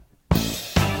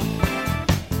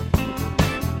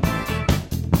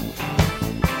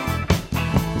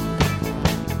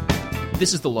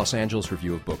This is the Los Angeles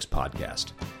Review of Books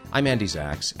podcast. I'm Andy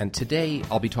Zaks, and today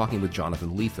I'll be talking with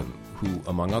Jonathan Lethem, who,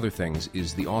 among other things,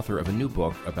 is the author of a new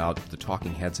book about the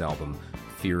Talking Heads album,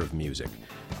 Fear of Music.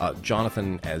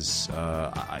 Jonathan, as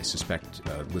I suspect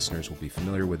listeners will be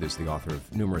familiar with, is the author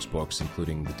of numerous books,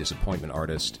 including The Disappointment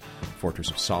Artist,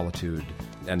 Fortress of Solitude,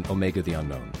 and Omega the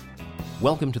Unknown.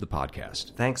 Welcome to the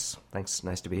podcast. Thanks.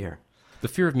 Nice to be here. The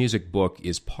Fear of Music book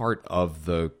is part of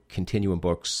the Continuum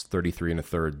books 33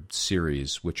 1/3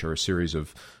 series, which are a series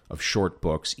of short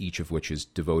books, each of which is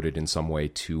devoted in some way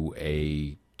to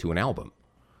an album.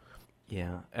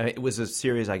 Yeah. It was a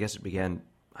series, I guess it began,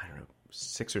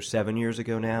 6 or 7 years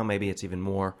ago now. Maybe it's even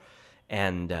more.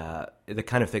 And the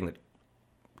kind of thing that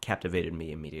captivated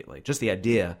me immediately. Just the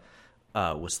idea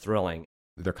was thrilling.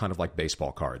 They're kind of like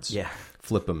baseball cards. Yeah.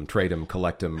 Flip them, trade them,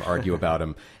 collect them, argue about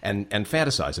them, and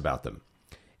fantasize about them.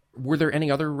 Were there any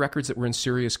other records that were in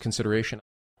serious consideration?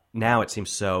 Now it seems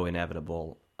so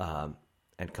inevitable and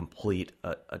complete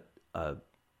a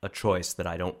choice that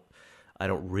I don't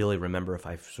really remember if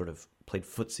I've sort of played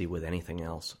footsie with anything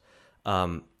else.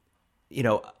 I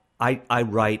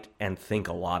write and think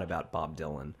a lot about Bob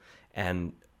Dylan,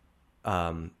 and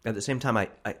at the same time,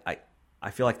 I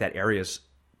feel like that area's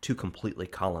too completely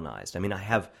colonized. I mean, I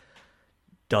have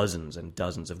dozens and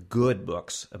dozens of good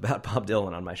books about Bob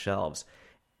Dylan on my shelves.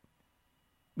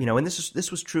 And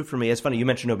this was true for me. It's funny, you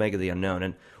mentioned Omega the Unknown,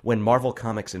 and when Marvel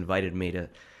Comics invited me to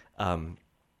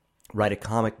write a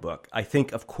comic book, I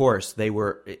think, of course, they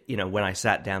were, when I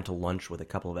sat down to lunch with a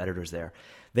couple of editors there,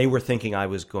 they were thinking I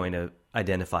was going to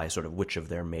identify sort of which of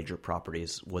their major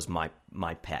properties was my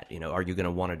pet. Are you going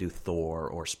to want to do Thor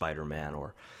or Spider-Man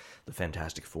or the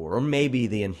Fantastic Four, or maybe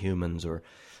the Inhumans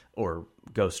or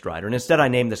Ghost Rider? And instead I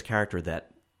named this character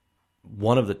that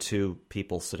one of the two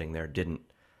people sitting there didn't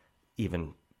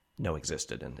even know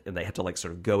existed, and they had to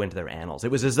sort of go into their annals. It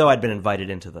was as though I'd been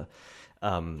invited into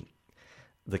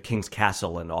the king's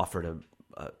castle and offered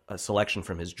a selection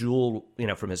from his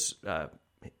from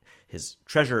his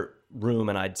treasure room,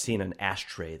 and I'd seen an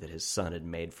ashtray that his son had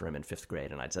made for him in 5th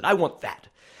grade, and I'd said, I want that.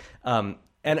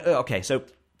 So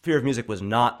Fear of Music was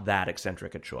not that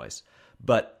eccentric a choice,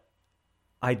 but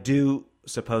I do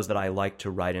suppose that I like to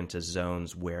write into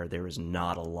zones where there is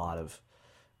not a lot of,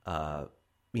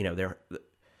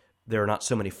 there are not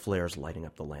so many flares lighting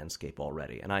up the landscape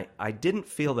already. And I didn't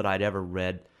feel that I'd ever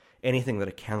read anything that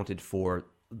accounted for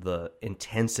the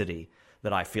intensity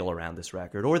that I feel around this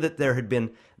record, or that there had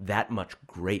been that much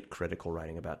great critical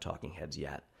writing about Talking Heads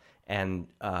yet. And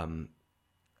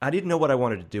I didn't know what I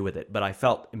wanted to do with it, but I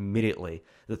felt immediately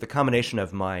that the combination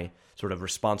of my sort of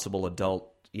responsible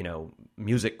adult,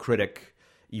 music critic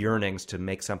yearnings to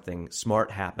make something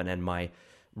smart happen, and my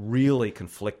really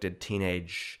conflicted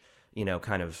teenage,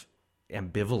 kind of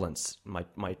ambivalence,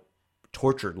 my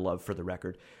tortured love for the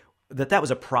record, that was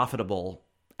a profitable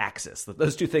axis, that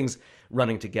those two things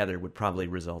running together would probably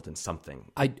result in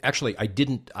something.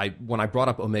 When I brought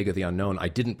up Omega the Unknown, I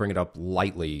didn't bring it up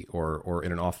lightly or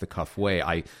in an off-the-cuff way.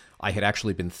 I had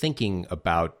actually been thinking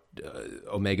about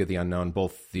Omega the Unknown,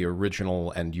 both the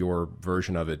original and your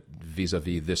version of it,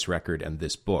 vis-a-vis this record and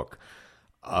this book,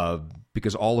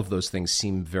 because all of those things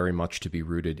seem very much to be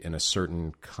rooted in a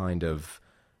certain kind of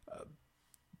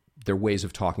they're ways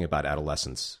of talking about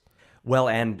adolescence. Well,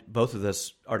 and both of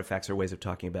those artifacts are ways of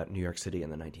talking about New York City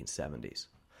in the 1970s.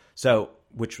 So,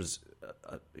 which was,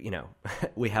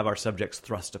 we have our subjects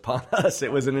thrust upon us.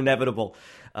 It was an inevitable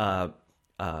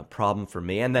problem for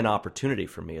me, and then opportunity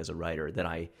for me as a writer, that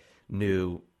I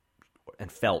knew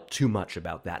and felt too much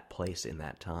about that place in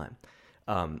that time.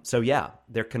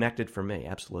 They're connected for me,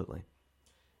 absolutely.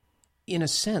 In a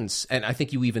sense, and I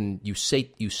think you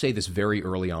say this very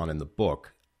early on in the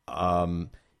book,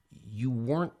 you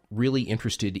weren't really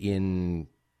interested in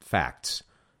facts,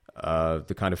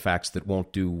 the kind of facts that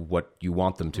won't do what you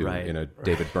want them to, in a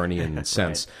David Byrnean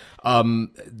sense.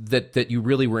 That you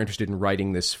really were interested in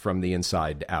writing this from the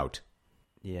inside out.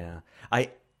 Yeah, I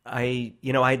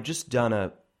had just done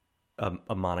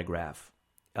a monograph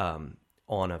on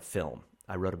a film.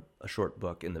 I wrote a short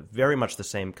book in very much the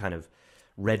same kind of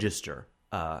register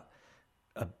about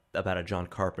a John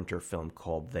Carpenter film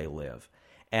called They Live.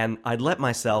 And I'd let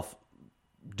myself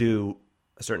do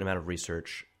a certain amount of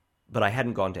research, but I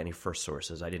hadn't gone to any first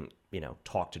sources. I didn't,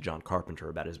 talk to John Carpenter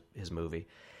about his movie.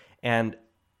 And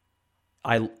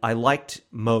I liked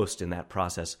most in that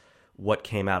process what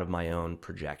came out of my own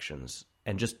projections,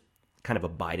 and just kind of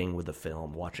abiding with the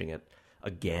film, watching it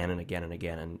again and again and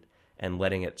again, and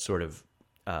letting it sort of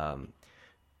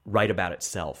write about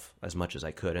itself as much as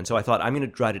I could. And so I thought, I'm going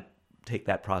to try to take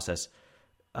that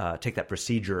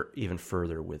procedure even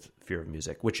further with Fear of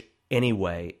Music, which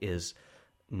anyway is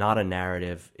not a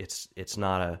narrative. It's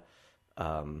not a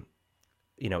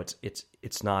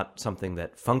it's not something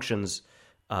that functions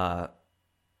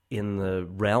in the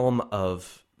realm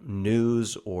of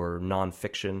news or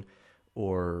nonfiction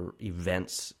or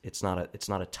events. It's not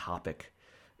a topic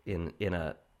in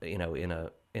a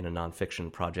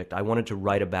nonfiction project. I wanted to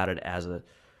write about it as an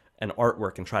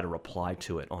artwork and try to reply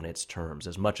to it on its terms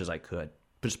as much as I could,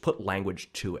 but just put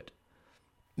language to it.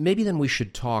 Maybe then we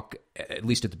should talk, at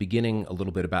least at the beginning, a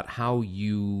little bit about how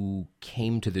you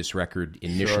came to this record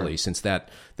initially, since that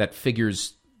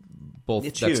figures both.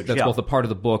 That's both a part of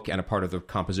the book and a part of the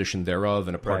composition thereof,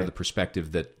 and a part of the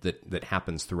perspective that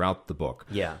happens throughout the book.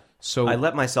 Yeah. So I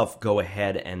let myself go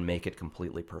ahead and make it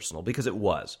completely personal because it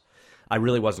was. I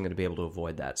really wasn't going to be able to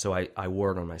avoid that, so I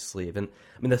wore it on my sleeve. And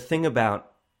I mean, the thing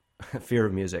about Fear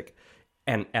of Music,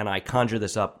 and I conjure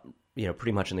this up,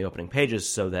 pretty much in the opening pages,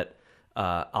 so that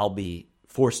I'll be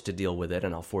forced to deal with it,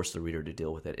 and I'll force the reader to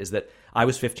deal with it, is that I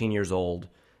was 15 years old.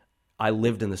 I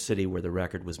lived in the city where the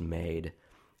record was made.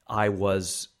 I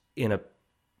was in a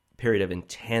period of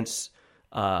intense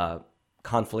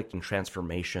conflict and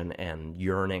transformation and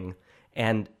yearning,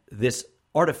 and this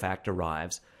artifact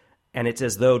arrives, and it's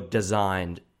as though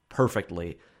designed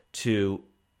perfectly to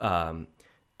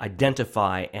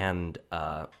identify and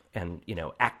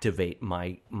activate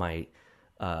my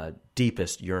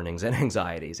deepest yearnings and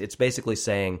anxieties. It's basically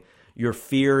saying your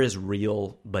fear is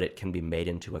real, but it can be made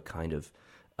into a kind of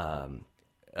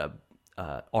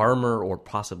armor, or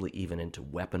possibly even into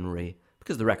weaponry,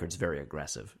 because the record's very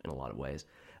aggressive in a lot of ways.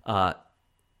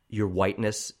 Your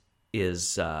whiteness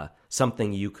is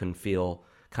something you can feel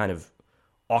kind of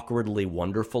awkwardly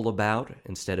wonderful about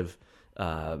instead of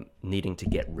needing to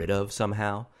get rid of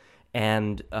somehow.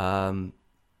 And and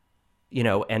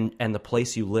the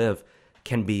place you live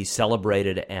can be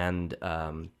celebrated and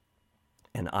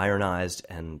ironized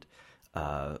and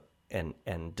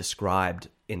described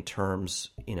in terms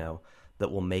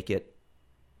that will make it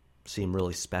seem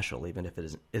really special, even if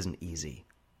it isn't easy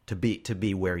to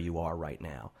be where you are right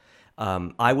now.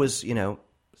 I was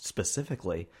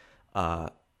specifically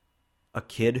a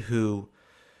kid who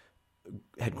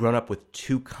had grown up with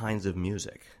two kinds of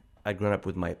music. I'd grown up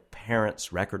with my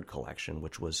parents' record collection,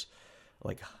 which was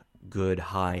like good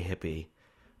high hippie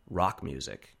rock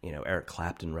music, Eric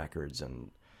Clapton records and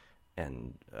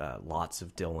lots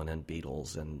of Dylan and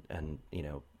Beatles and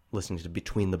listening to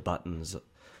Between the Buttons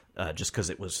just because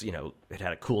it was, it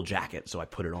had a cool jacket, so I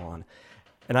put it on.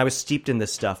 And I was steeped in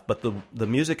this stuff, but the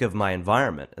music of my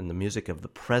environment and the music of the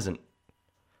present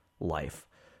life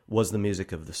was the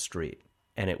music of the street.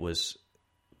 And it was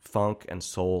funk and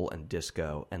soul and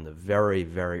disco and the very,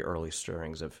 very early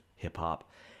stirrings of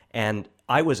hip-hop. And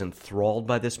I was enthralled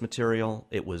by this material.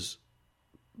 It was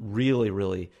really,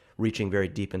 really reaching very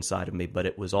deep inside of me, but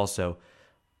it was also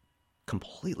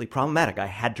completely problematic. I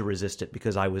had to resist it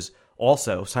because I was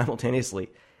also simultaneously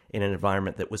in an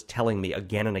environment that was telling me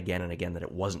again and again and again that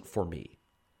it wasn't for me.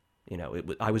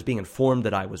 I was being informed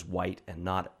that I was white and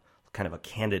not kind of a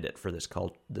candidate for this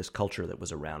culture that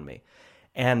was around me.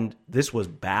 And this was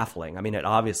baffling. I mean, it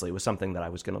obviously was something that I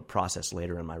was going to process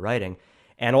later in my writing,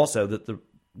 and also that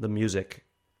the music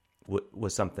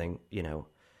was something,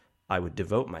 I would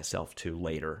devote myself to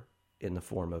later in the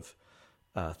form of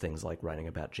things like writing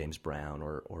about James Brown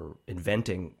or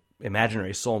inventing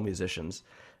imaginary soul musicians,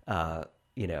 and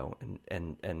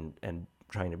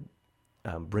trying to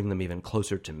bring them even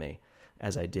closer to me,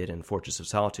 as I did in Fortress of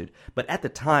Solitude. But at the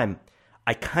time,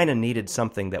 I kind of needed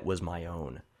something that was my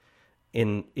own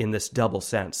in this double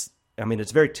sense. I mean,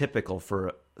 it's very typical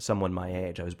for someone my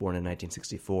age. I was born in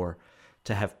 1964,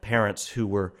 to have parents who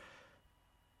were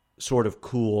sort of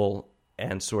cool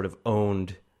and sort of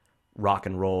owned rock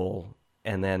and roll,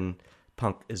 and then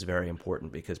punk is very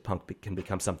important because punk can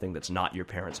become something that's not your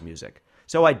parents' music.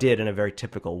 So I did, in a very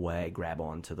typical way, grab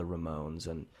on to the Ramones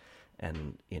and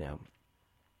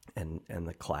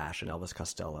the Clash and Elvis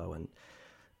Costello and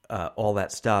all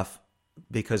that stuff,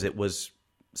 because it was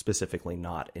specifically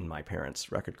not in my parents'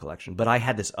 record collection. But I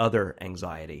had this other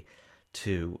anxiety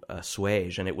to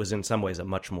assuage, and it was in some ways a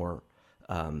much more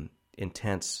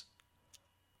intense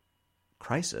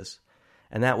crisis.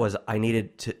 And that was, I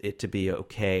needed it to be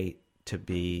okay to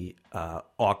be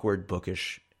awkward,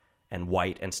 bookish, and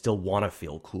white, and still want to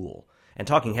feel cool. And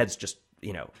Talking Heads just,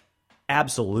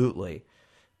 absolutely,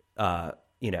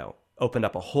 opened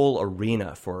up a whole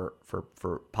arena for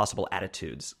possible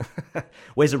attitudes,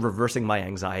 ways of reversing my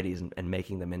anxieties and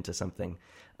making them into something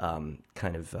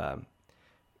kind of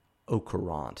au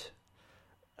courant.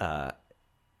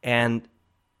 And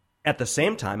at the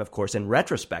same time, of course, in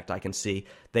retrospect, I can see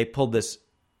they pulled this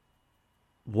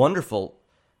wonderful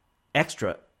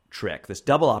extra trick, this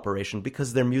double operation,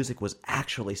 because their music was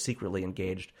actually secretly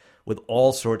engaged with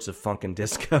all sorts of funk and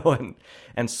disco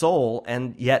and soul,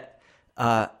 and yet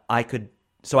I could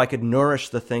nourish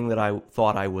the thing that I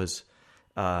thought I was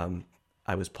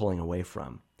pulling away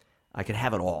from. I could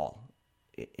have it all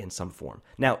in some form.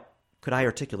 Now, could I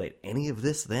articulate any of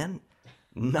this then?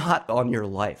 Not on your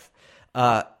life.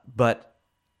 But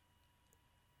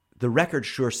the record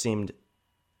sure seemed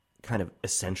kind of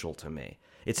essential to me.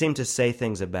 It seemed to say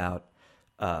things about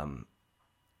New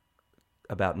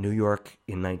York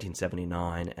in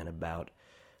 1979 and about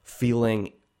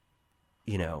feeling,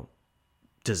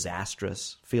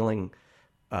 disastrous, feeling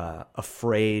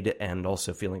afraid, and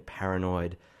also feeling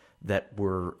paranoid, that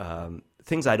were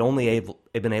things I'd only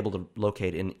been able to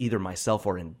locate in either myself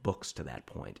or in books to that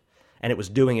point. And it was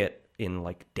doing it in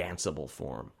like danceable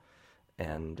form.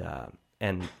 And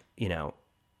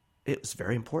it was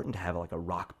very important to have like a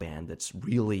rock band that's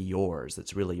really yours,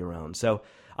 that's really your own. So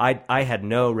I had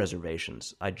no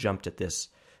reservations. I jumped at this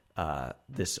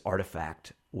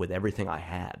artifact with everything I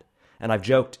had. And I've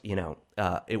joked,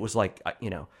 it was like,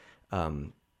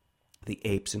 the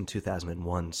apes in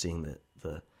 2001 seeing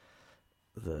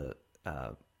the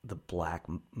black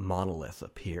monolith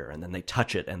appear, and then they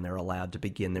touch it and they're allowed to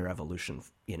begin their evolution,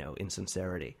 in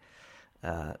sincerity.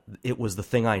 It was the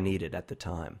thing I needed at the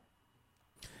time.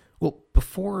 Well,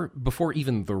 before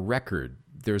even the record,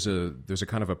 there's a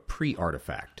kind of a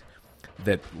pre-artifact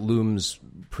that looms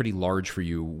pretty large for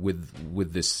you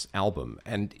with this album,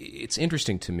 and it's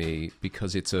interesting to me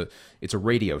because it's a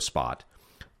radio spot,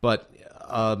 but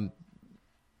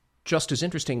just as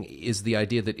interesting is the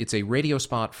idea that it's a radio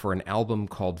spot for an album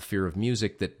called Fear of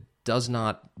Music that does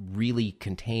not really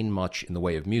contain much in the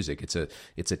way of music. It's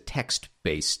a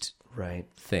text-based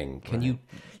thing. Can you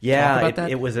talk about that?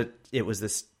 It was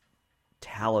this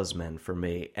talisman for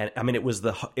me, and I mean it was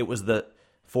the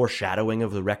foreshadowing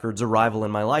of the record's arrival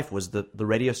in my life. Was the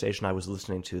radio station I was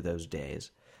listening to those days,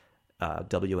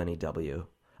 WNEW.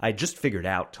 I just figured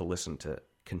out to listen to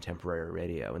contemporary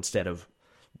radio instead of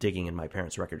digging in my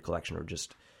parents' record collection or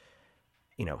just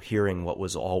hearing what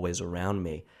was always around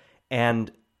me.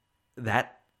 And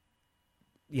that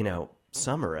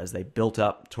summer, as they built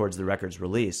up towards the record's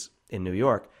release in New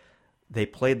York, they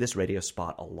played this radio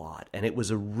spot a lot, and it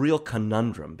was a real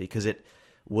conundrum because it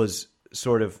was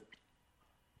sort of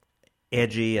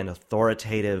edgy and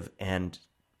authoritative and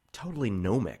totally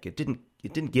gnomic. It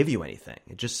didn't give you anything.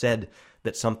 It just said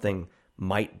that something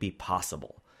might be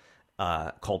possible,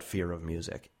 called Fear of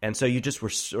Music, and so you just were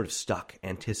sort of stuck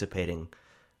anticipating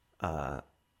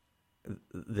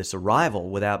this arrival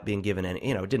without being given any.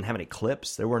 It didn't have any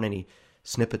clips. There weren't any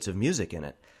snippets of music in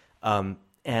it.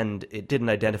 And it didn't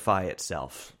identify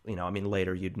itself.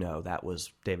 Later you'd know that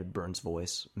was David Byrne's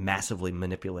voice, massively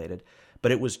manipulated.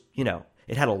 But it was,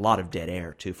 it had a lot of dead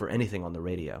air, too, for anything on the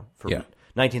radio. For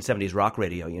 1970s rock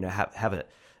radio, have a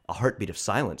heartbeat of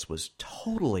silence was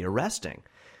totally arresting.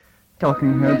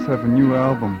 Talking Heads have a new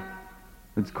album.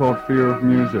 It's called Fear of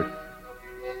Music.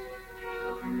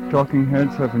 Talking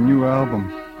Heads have a new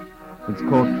album. It's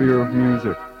called Fear of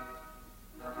Music.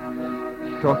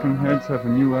 Talking Heads have a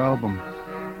new album.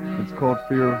 It's called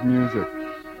Fear of Music.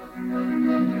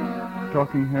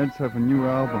 Talking Heads have a new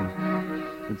album.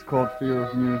 It's called Fear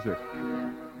of Music.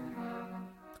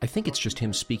 I think it's just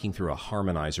him speaking through a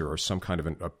harmonizer or some kind of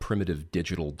a primitive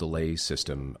digital delay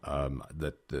system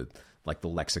like the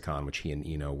lexicon, which he and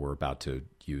Eno were about to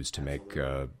use to make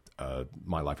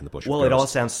My Life in the Bush. Well, it all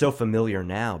sounds so familiar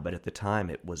now, but at the time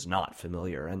it was not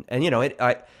familiar. And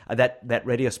that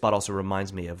radio spot also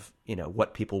reminds me of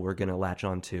what people were going to latch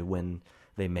onto when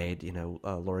they made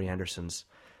Laurie Anderson's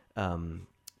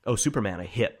 "Oh Superman" a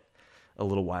hit a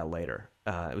little while later.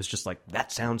 It was just like,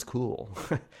 that sounds cool.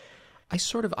 I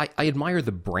admire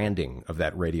the branding of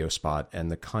that radio spot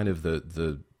and the kind of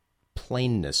the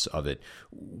plainness of it,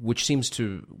 which seems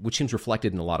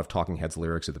reflected in a lot of Talking Heads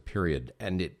lyrics of the period,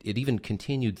 and it even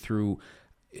continued through.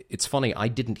 It's funny, I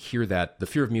didn't hear that. The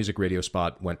Fear of Music radio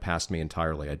spot went past me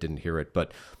entirely. I didn't hear it,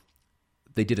 but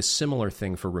they did a similar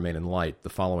thing for Remain in Light, the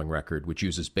following record, which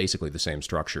uses basically the same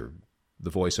structure.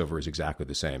 The voiceover is exactly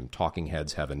the same. Talking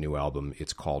Heads have a new album.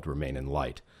 It's called Remain in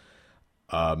Light.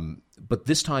 But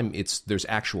this time there's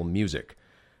actual music,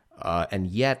 and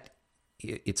yet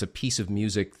it's a piece of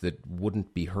music that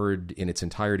wouldn't be heard in its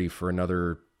entirety for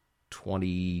another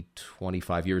 20,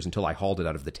 25 years until I hauled it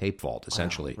out of the tape vault,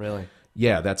 essentially. Wow, really?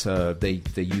 Yeah, that's they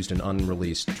used an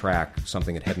unreleased track,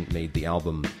 something that hadn't made the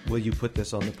album. Will you put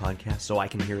this on the podcast so I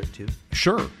can hear it too?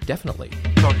 Sure, definitely.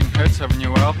 Talking Heads have a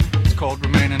new album. It's called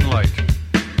Remain in Light.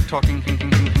 Talking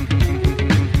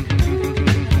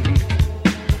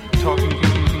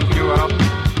new new album,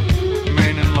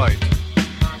 Remain in Light.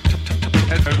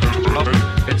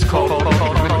 It's called...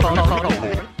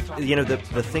 You know,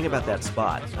 the thing about that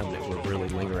spot, I mean, we're really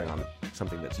lingering on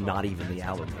something that's not even the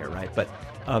album here, right? But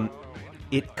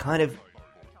it kind of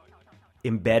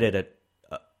embedded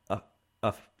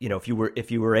you know,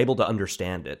 if you were able to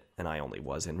understand it, and I only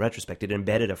was in retrospect, it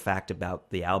embedded a fact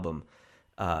about the album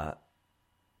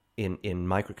in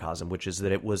microcosm, which is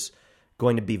that it was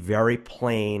going to be very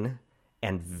plain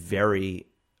and very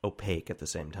opaque at the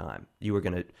same time. You were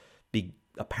going to be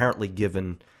apparently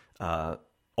given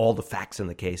all the facts in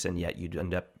the case, and yet you'd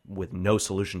end up with no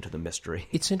solution to the mystery.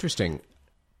 It's interesting.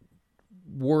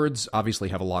 Words obviously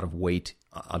have a lot of weight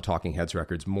on Talking Heads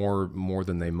records, more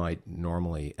than they might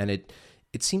normally. And it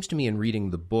seems to me in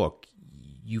reading the book,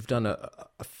 you've done a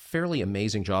fairly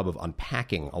amazing job of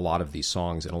unpacking a lot of these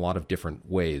songs in a lot of different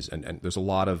ways. And there's a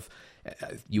lot of,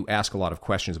 you ask a lot of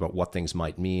questions about what things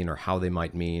might mean or how they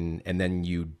might mean, and then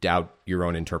you doubt your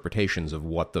own interpretations of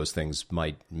what those things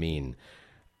might mean.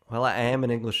 Well, I am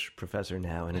an English professor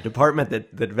now in a department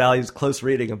that values close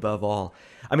reading above all.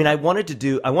 I mean, I wanted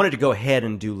to go ahead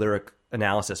and do lyric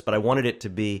analysis, but I wanted it to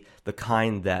be the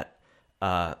kind that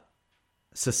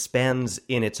suspends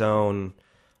in its own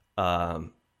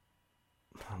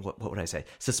what would I say?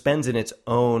 Suspends in its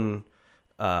own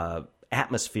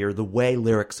atmosphere the way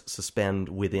lyrics suspend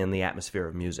within the atmosphere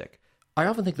of music. I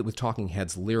often think that with Talking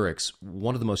Heads lyrics,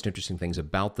 one of the most interesting things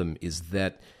about them is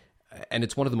that, and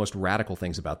it's one of the most radical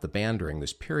things about the band during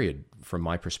this period, from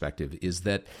my perspective, is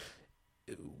that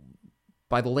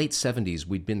by the late 70s,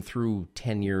 we'd been through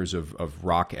 10 years of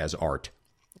rock as art.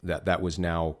 That was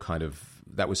now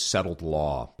that was settled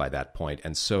law by that point.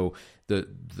 And so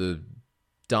the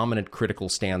dominant critical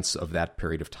stance of that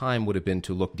period of time would have been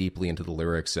to look deeply into the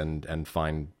lyrics and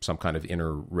find some kind of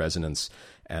inner resonance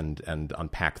and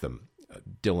unpack them.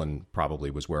 Dylan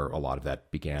probably was where a lot of that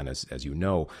began, as you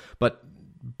know. But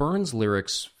Burns'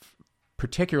 lyrics,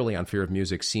 particularly on Fear of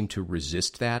Music, seem to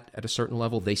resist that at a certain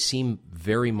level. They seem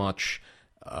very much,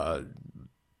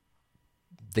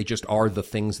 they just are the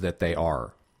things that they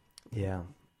are. Yeah.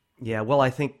 Well, I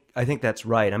think that's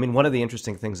right. I mean, one of the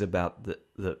interesting things about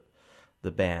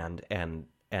the band and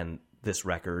this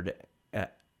record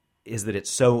is that it's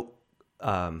so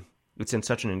it's in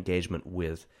such an engagement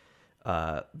with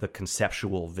the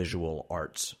conceptual visual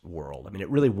arts world. I mean, it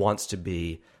really wants to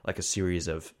be like a series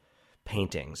of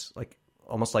paintings, like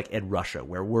almost like Ed Ruscha,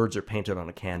 where words are painted on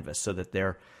a canvas so that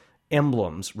they're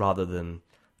emblems rather than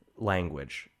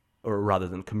language, or rather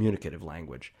than communicative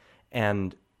language.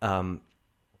 And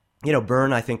you know,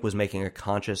 Byrne, I think, was making a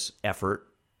conscious effort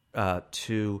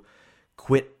to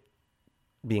quit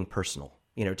being personal.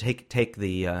 You know, take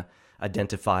the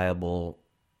identifiable,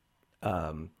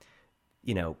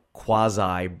 you know,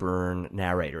 quasi-Byrne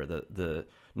narrator, the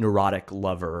neurotic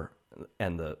lover,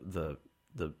 and the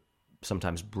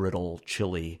sometimes brittle,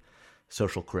 chilly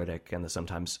social critic, and the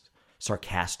sometimes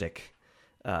sarcastic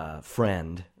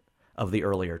friend of the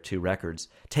earlier two records.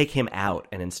 Take him out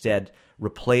and instead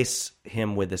replace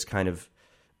him with this kind of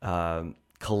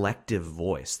collective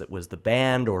voice that was the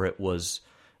band, or it was,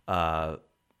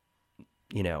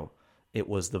 you know, it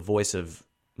was the voice of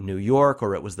New York,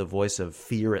 or it was the voice of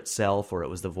fear itself, or it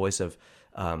was the voice of,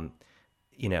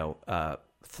 you know,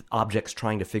 objects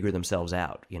trying to figure themselves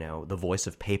out, you know, the voice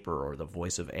of paper or the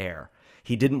voice of air.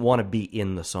 He didn't want to be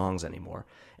in the songs anymore.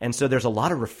 And so there's a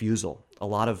lot of refusal, a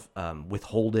lot of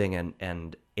withholding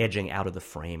and edging out of the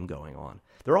frame going on.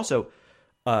 They're also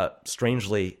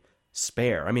strangely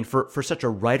spare. I mean, for such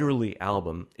a writerly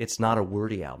album, it's not a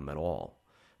wordy album at all.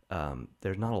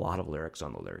 There's not a lot of lyrics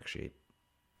on the lyric sheet.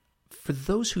 For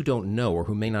those who don't know or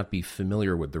who may not be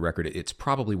familiar with the record, it's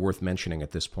probably worth mentioning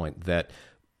at this point that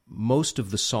most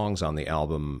of the songs on the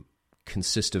album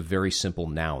consist of very simple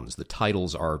nouns. The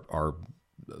titles are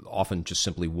often just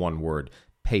simply one word: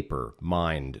 paper,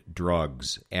 mind,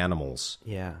 drugs, animals.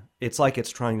 Yeah. It's like it's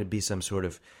trying to be some sort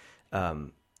of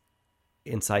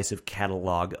incisive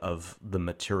catalog of the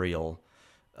material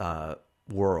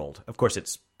world. Of course,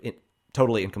 it's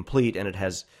totally incomplete, and it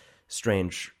has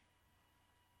strange,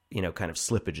 you know, kind of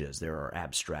slippages. There are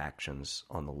abstractions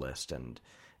on the list, and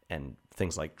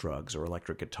things like drugs or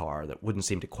electric guitar that wouldn't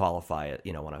seem to qualify it,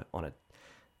 you know, on a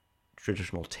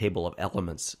traditional table of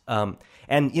elements.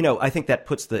 And, you know, I think that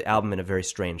puts the album in a very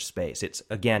strange space. It's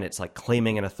like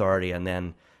claiming an authority, and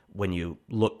then when you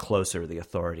look closer, the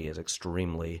authority is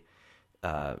extremely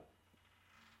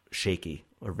shaky,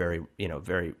 or very, you know,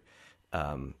 very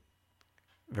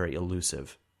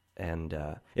elusive. And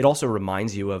it also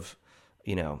reminds you of,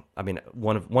 you know, I mean,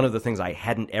 one of the things I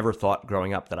hadn't ever thought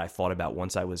growing up that I thought about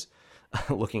once I was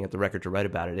looking at the record to write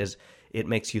about it, is it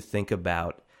makes you think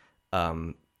about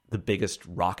the biggest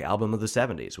rock album of the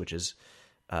 70s, which is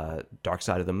Dark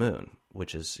Side of the Moon,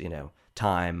 which is,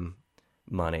 time,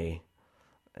 money,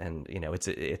 and,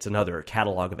 it's another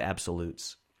catalog of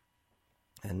absolutes.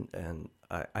 And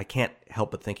I can't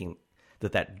help but thinking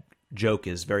that joke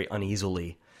is very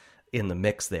uneasily in the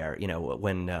mix there.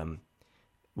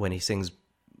 When he sings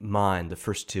 "Mine," the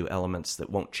first two elements that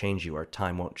won't change you are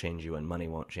time won't change you and money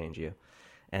won't change you.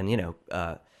 And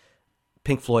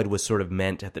Pink Floyd was sort of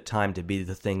meant at the time to be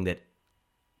the thing that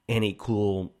any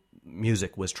cool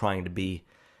music was trying to be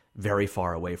very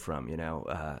far away from.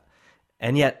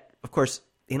 And yet, of course,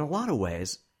 in a lot of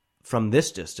ways, from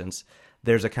this distance,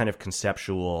 there's a kind of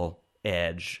conceptual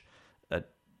edge, a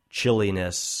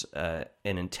chilliness, an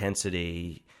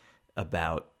intensity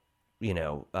about,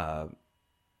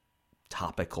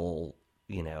 topical,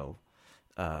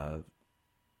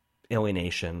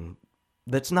 alienation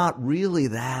that's not really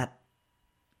that,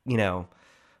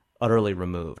 utterly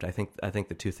removed. I think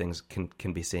the two things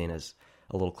can be seen as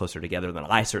a little closer together than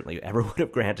I certainly ever would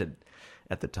have granted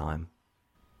at the time.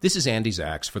 This is Andy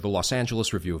Zaks for the Los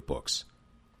Angeles Review of Books.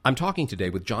 I'm talking today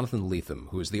with Jonathan Lethem,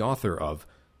 who is the author of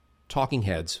Talking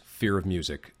Heads, Fear of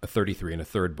Music, a 33 and a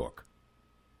third book.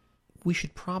 We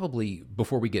should probably,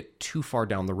 before we get too far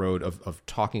down the road of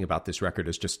talking about this record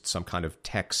as just some kind of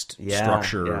text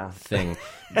structure thing,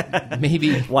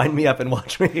 maybe wind me up and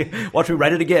watch me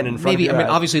write it again in front of you.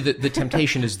 Obviously the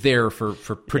temptation is there for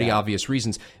pretty obvious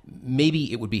reasons.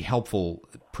 Maybe it would be helpful,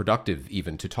 productive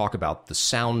even, to talk about the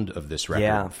sound of this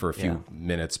record for a few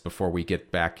minutes before we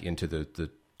get back into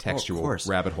the textual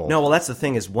rabbit hole. No, well, that's the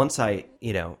thing is once I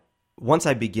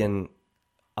begin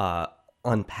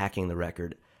unpacking the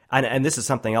record. And this is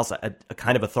something else, a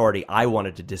kind of authority I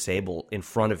wanted to disable in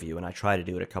front of you, and I try to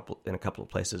do it in a couple of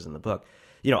places in the book.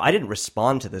 I didn't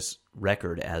respond to this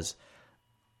record as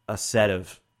a set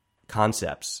of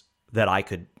concepts that I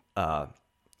could,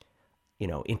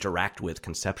 interact with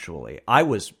conceptually. I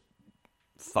was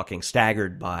fucking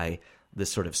staggered by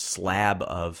this sort of slab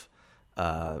of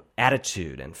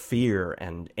attitude and fear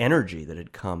and energy that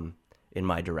had come in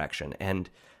my direction. And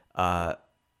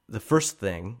the first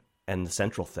thing, and the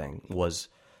central thing, was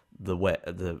the way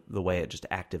it just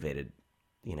activated,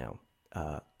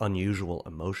 unusual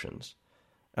emotions.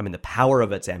 I mean, the power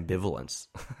of its ambivalence.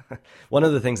 One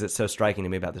of the things that's so striking to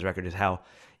me about this record is how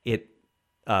it,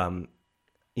 rock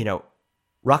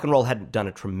and roll hadn't done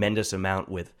a tremendous amount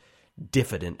with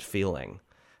diffident feeling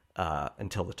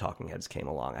until the Talking Heads came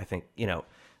along. I think,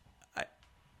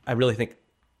 I really think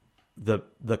the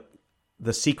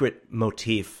secret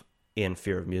motif in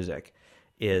Fear of Music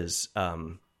is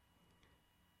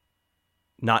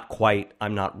not quite,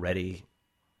 I'm not ready,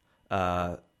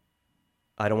 I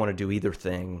don't want to do either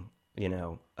thing,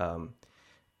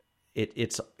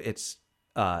 it's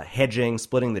hedging,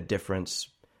 splitting the difference,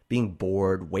 being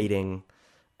bored, waiting,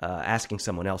 asking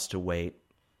someone else to wait,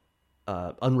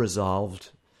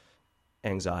 unresolved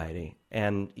anxiety.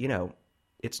 And,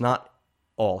 it's not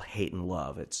all hate and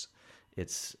love. It's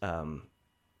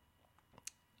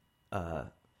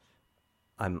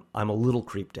I'm a little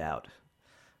creeped out.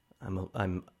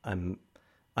 I'm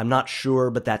not sure,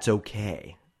 but that's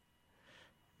okay.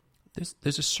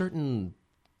 There's a certain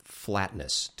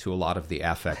flatness to a lot of the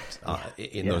affect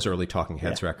in those early Talking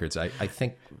Heads records. I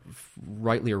think,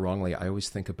 rightly or wrongly, I always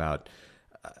think about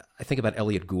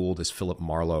Elliot Gould as Philip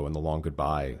Marlowe in The Long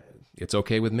Goodbye. It's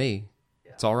okay with me.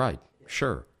 It's all right.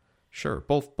 Sure.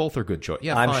 Both are good choice.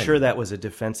 Yeah, I'm fine. sure that was a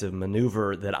defensive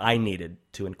maneuver that I needed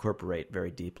to incorporate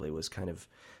very deeply. Was kind of,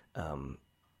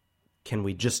 can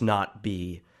we just not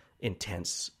be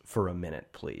intense for a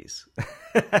minute, please?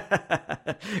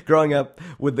 Growing up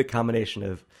with the combination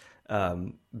of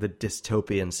the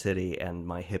dystopian city and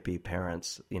my hippie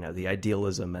parents, the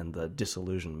idealism and the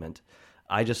disillusionment,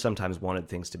 I just sometimes wanted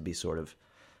things to be sort of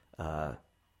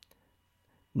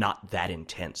not that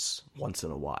intense once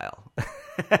in a while.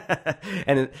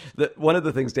 And one of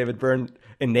the things David Byrne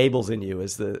enables in you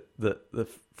is the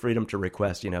freedom to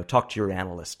request, talk to your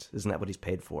analyst. Isn't that what he's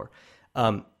paid for?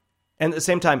 And at the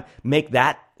same time, make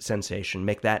that sensation,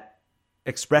 make that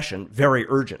expression very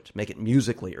urgent, make it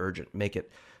musically urgent, make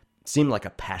it seem like a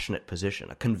passionate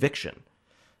position, a conviction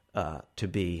to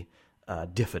be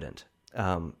diffident.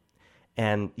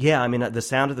 And yeah, I mean, the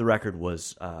sound of the record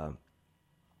was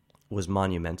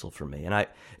monumental for me. And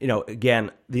again,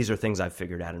 these are things I've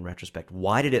figured out in retrospect.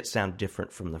 Why did it sound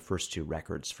different from the first two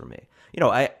records for me?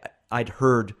 I'd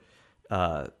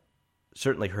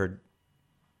certainly heard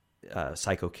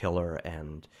Psycho Killer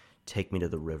and Take Me to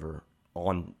the River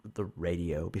on the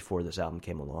radio before this album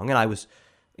came along. And I was,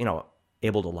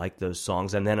 able to like those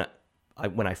songs. And then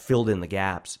when I filled in the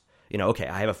gaps, okay,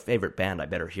 I have a favorite band, I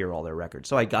better hear all their records.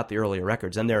 So I got the earlier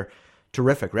records, and they're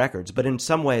terrific records. But in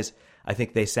some ways, I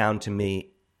think they sound to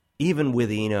me, even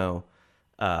with Eno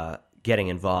getting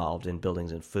involved in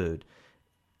Buildings and Food,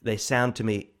 they sound to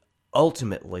me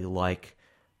ultimately like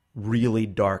really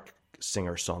dark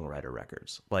singer-songwriter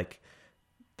records. Like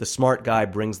the smart guy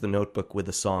brings the notebook with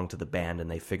the song to the band and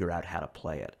they figure out how to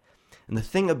play it. And the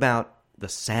thing about the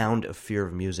sound of Fear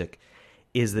of Music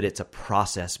is that it's a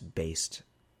process-based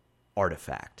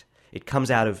artifact. It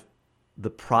comes out of the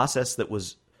process that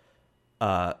was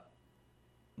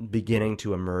beginning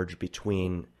to emerge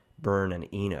between Byrne and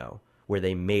Eno, where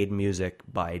they made music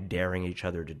by daring each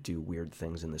other to do weird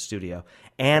things in the studio.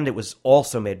 And it was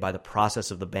also made by the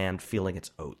process of the band feeling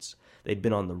its oats. They'd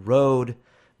been on the road.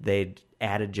 They'd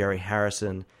added Jerry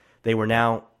Harrison. They were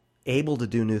now able to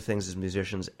do new things as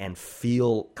musicians and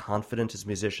feel confident as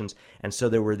musicians. And so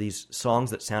there were these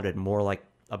songs that sounded more like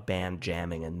a band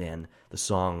jamming, and then the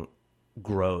song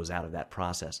grows out of that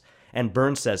process. And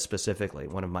Byrne says specifically,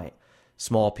 one of my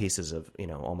small pieces of,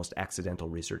 almost accidental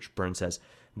research, Byrne says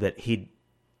that he'd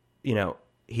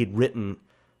written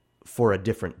for a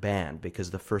different band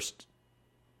because the first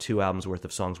 2 albums worth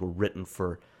of songs were written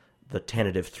for the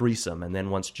tentative threesome. And then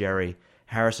once Jerry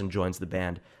Harrison joins the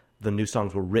band, the new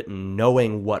songs were written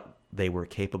knowing what they were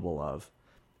capable of.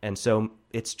 And so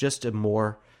it's just a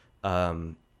more,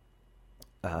 I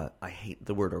hate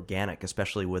the word organic,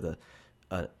 especially with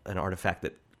an artifact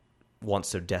that wants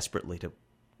so desperately to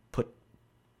put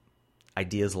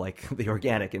ideas like the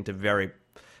organic into very,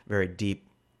 very deep,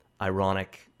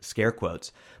 ironic scare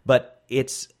quotes. But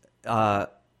it's an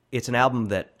album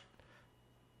that,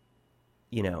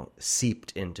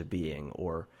 seeped into being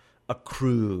or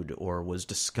accrued or was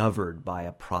discovered by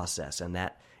a process. And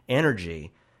that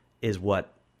energy is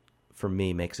what, for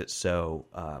me, makes it so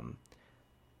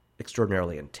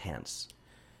extraordinarily intense.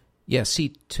 Yeah, see,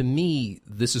 to me,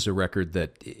 this is a record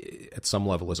that, at some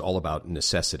level, is all about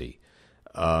necessity.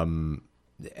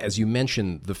 As you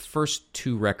mentioned, the first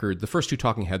two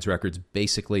Talking Heads records,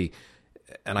 basically,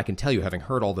 and I can tell you, having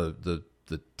heard all the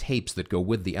tapes that go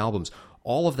with the albums,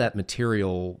 all of that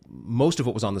material, most of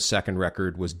what was on the second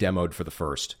record was demoed for the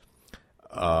first.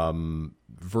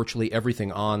 Virtually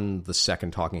everything on the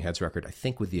second Talking Heads record, I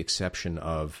think with the exception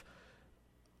of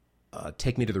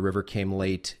Take Me to the River came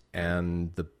late,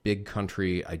 and The Big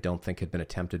Country I don't think had been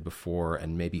attempted before,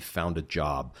 and maybe Found a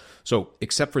Job. So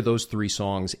except for those 3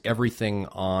 songs, everything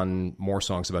on More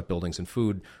Songs About Buildings and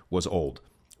Food was old,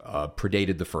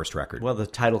 predated the first record. Well, the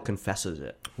title confesses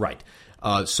it. Right.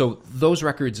 So those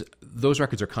records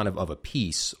are kind of a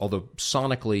piece, although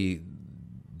sonically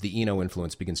the Eno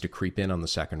influence begins to creep in on the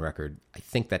second record. I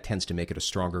think that tends to make it a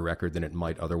stronger record than it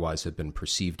might otherwise have been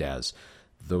perceived as.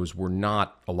 Those were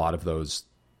not, a lot of those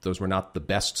were not the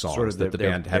best songs sort of that the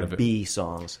band had. They're B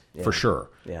songs. Yeah. For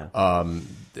sure. Yeah.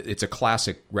 It's a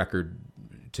classic record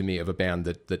to me of a band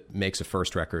that makes a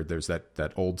first record. There's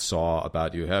that old saw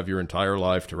about you have your entire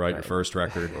life to write your first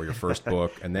record or your first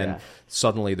book, and then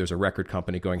suddenly there's a record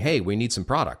company going, hey, we need some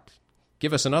product.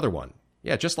 Give us another one.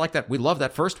 Yeah, just like that. We love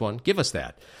that first one. Give us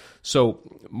that. So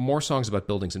More Songs About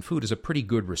Buildings and Food is a pretty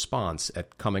good response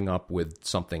at coming up with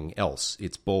something else.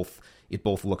 It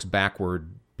both looks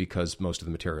backward because most of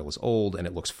the material is old, and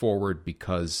it looks forward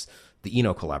because the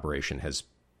Eno collaboration has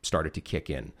started to kick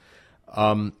in.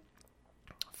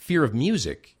 Fear of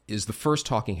Music is the first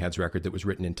Talking Heads record that was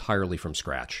written entirely from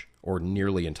scratch, or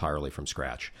nearly entirely from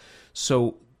scratch.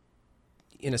 So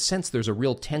in a sense, there's a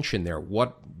real tension there.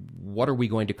 What are we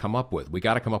going to come up with? We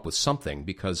got to come up with something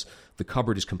because the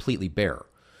cupboard is completely bare.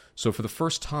 So for the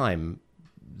first time,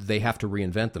 they have to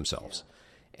reinvent themselves.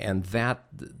 And that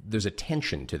there's a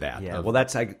tension to that. Yeah, well,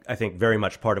 that's, I think, very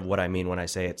much part of what I mean when I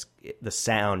say it's the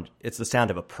sound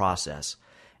of a process.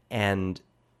 And,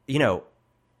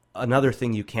 another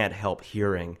thing you can't help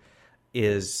hearing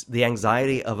is the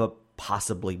anxiety of a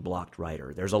possibly blocked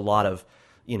writer. There's a lot of,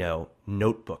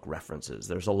 notebook references.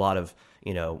 There's a lot of,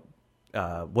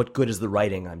 what good is the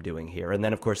writing I'm doing here? And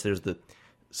then, of course, there's the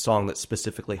song that's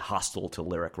specifically hostile to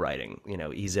lyric writing.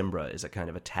 E Zimbra is a kind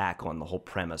of attack on the whole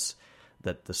premise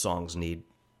that the songs need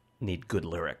good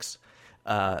lyrics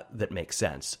that make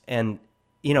sense. And,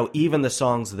 even the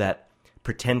songs that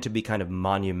pretend to be kind of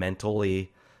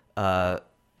monumentally, that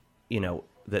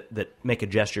make a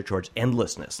gesture towards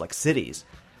endlessness, like Cities.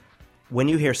 When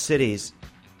you hear Cities,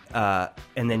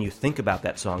 and then you think about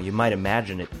that song, you might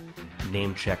imagine it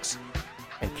name checks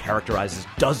and characterizes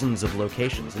dozens of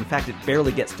locations. In fact, it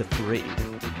barely gets to 3.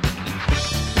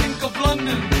 Think of London,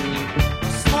 a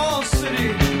small city,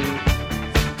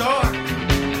 dark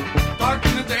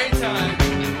in the daytime.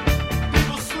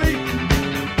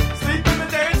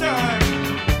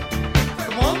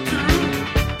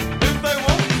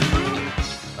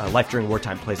 Life During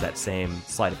Wartime plays that same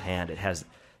sleight of hand. It has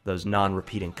those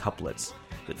non-repeating couplets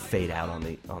that fade out on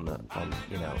at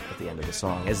the end of the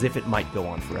song, as if it might go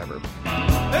on forever.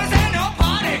 This ain't no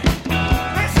party.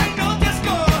 This ain't no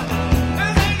disco.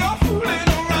 This ain't no fooling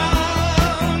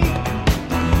around.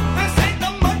 This ain't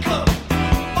the mud club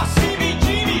or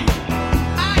CBGB.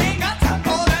 I ain't got time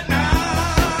for that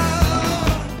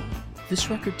now. This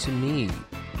record, to me,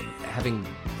 having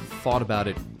thought about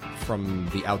it from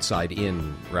the outside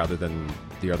in rather than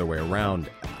the other way around,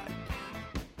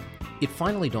 it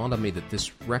finally dawned on me that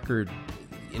this record,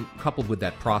 coupled with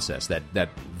that process, that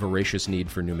voracious need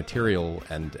for new material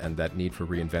and that need for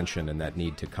reinvention and that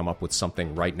need to come up with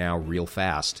something right now real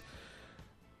fast,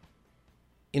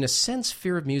 in a sense,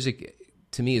 Fear of Music,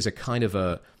 to me, is a kind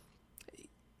of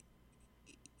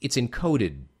it's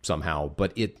encoded somehow,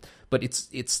 but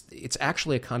it's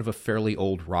actually a kind of a fairly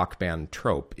old rock band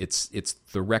trope. It's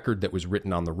the record that was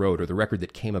written on the road, or the record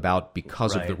that came about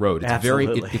because of the road. It's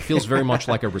Absolutely. it feels very much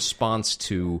like a response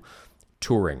to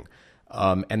touring.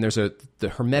 And there's the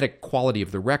hermetic quality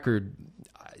of the record,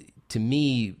 to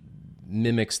me,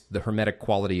 mimics the hermetic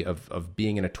quality of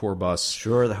being in a tour bus.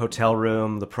 Sure, the hotel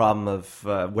room, the problem of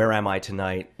where am I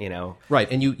tonight,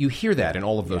 Right, and you hear that in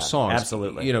all of those songs.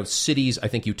 Absolutely. Cities, I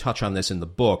think you touch on this in the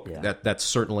book. Yeah. That's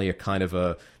certainly a kind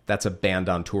of that's a band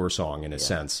on tour song in a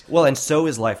sense. Well, and so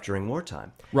is Life During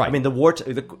Wartime. Right. I mean,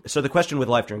 so the question with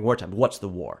Life During Wartime, what's the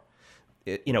war?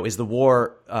 Is the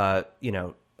war,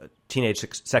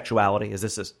 teenage sexuality? Is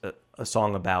this a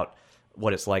song about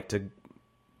what it's like to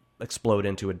explode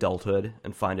into adulthood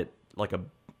and find it like a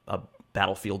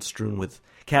battlefield strewn with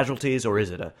casualties? Or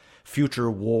is it a future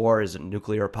war? Is it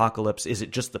nuclear apocalypse? Is it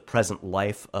just the present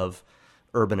life of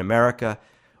urban America?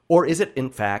 Or is it, in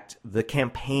fact, the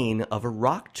campaign of a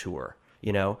rock tour?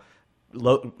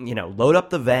 Load up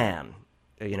the van.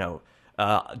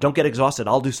 Don't get exhausted.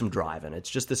 I'll do some driving. It's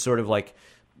just this sort of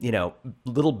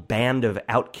little band of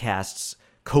outcasts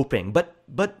coping, but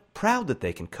proud that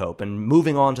they can cope and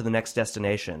moving on to the next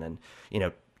destination and,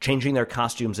 changing their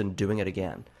costumes and doing it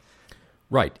again.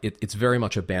 Right. It's very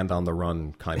much a band on the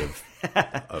run kind of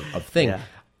of thing. Yeah.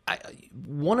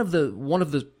 One of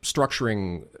the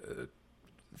structuring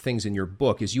things in your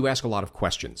book is you ask a lot of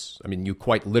questions. I mean, you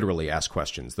quite literally ask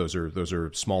questions. Those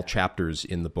are small chapters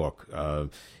in the book.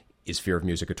 Is Fear of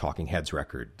Music a Talking Heads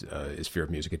record? Is Fear of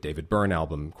Music a David Byrne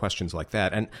album? Questions like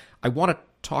that. And I want to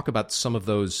talk about some of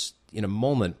those in a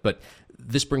moment, but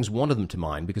this brings one of them to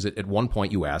mind because at one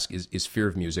point you ask, is Fear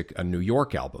of Music a New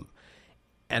York album?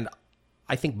 And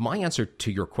I think my answer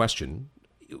to your question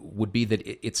would be that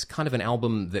it's kind of an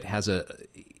album that has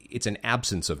it's an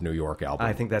absence of New York album.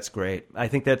 I think that's great. I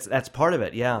think that's part of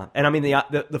it, yeah. And I mean,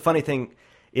 the funny thing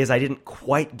is I didn't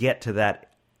quite get to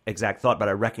that exact thought, but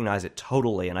I recognize it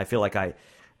totally, and I feel like I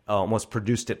almost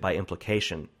produced it by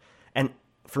implication. And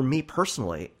for me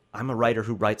personally, I'm a writer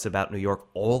who writes about New York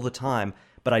all the time,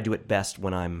 but I do it best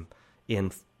when I'm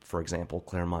in, for example,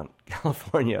 Claremont,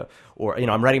 California, or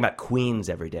I'm writing about Queens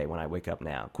every day when I wake up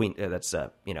now. That's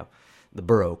the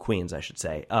borough, Queens, I should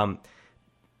say.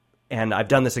 And I've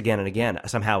done this again and again.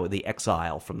 Somehow the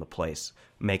exile from the place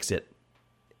makes it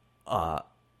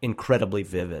incredibly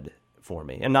vivid for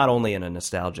me, and not only in a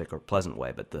nostalgic or pleasant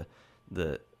way, but the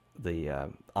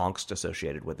angst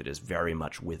associated with it is very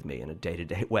much with me in a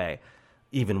day-to-day way,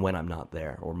 even when I'm not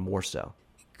there, or more so.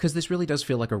 Because this really does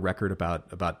feel like a record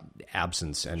about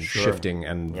absence and shifting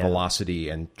and velocity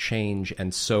and change,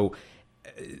 and so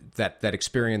that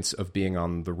experience of being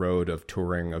on the road, of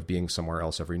touring, of being somewhere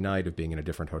else every night, of being in a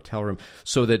different hotel room,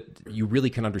 so that you really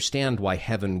can understand why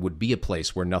heaven would be a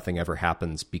place where nothing ever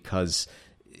happens, because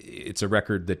it's a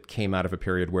record that came out of a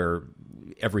period where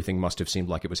everything must have seemed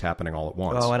like it was happening all at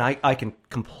once. Oh, and I can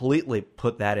completely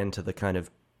put that into the kind of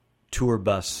tour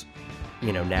bus,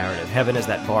 narrative. Heaven is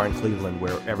that bar in Cleveland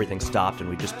where everything stopped and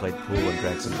we just played pool and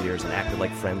drank some beers and acted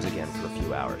like friends again for a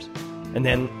few hours. And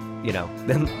then,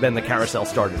 then the carousel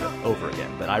started over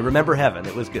again. But I remember heaven.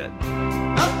 It was good.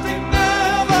 Nothing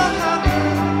never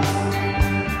happens.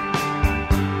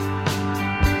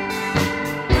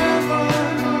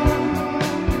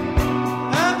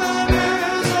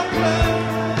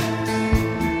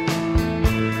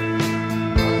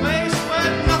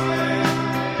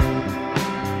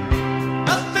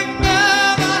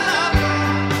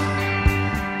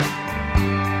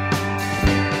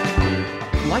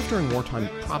 Life During Wartime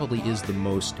probably is the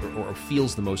most, or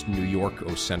feels the most New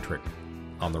York-ocentric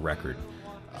on the record.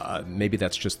 Maybe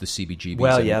that's just the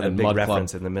CBGBs the and big Mud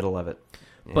reference Club. in the middle of it.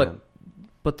 Yeah.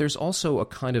 But there's also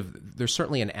there's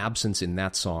certainly an absence in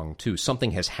that song, too.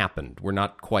 Something has happened. We're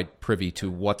not quite privy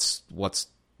to what's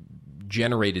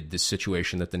generated this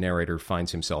situation that the narrator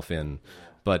finds himself in,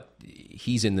 but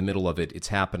he's in the middle of it. It's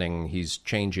happening. He's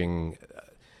changing.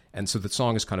 And so the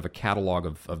song is kind of a catalog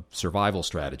of survival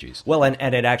strategies. Well,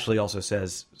 and it actually also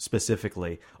says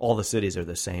specifically, all the cities are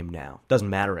the same now. Doesn't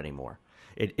matter anymore.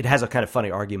 It has a kind of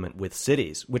funny argument with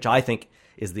Cities, which I think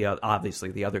is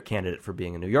obviously the other candidate for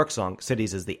being a New York song.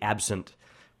 Cities is the absent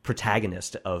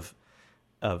protagonist New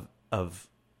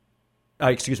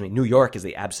York is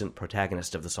the absent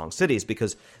protagonist of the song Cities,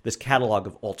 because this catalog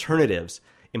of alternatives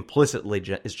implicitly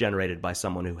is generated by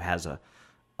someone who has a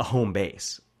home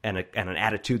base and an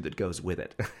attitude that goes with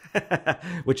it,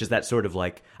 which is that sort of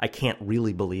like, I can't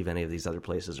really believe any of these other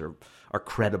places are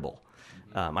credible.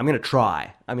 I'm going to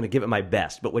try. I'm going to give it my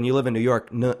best. But when you live in New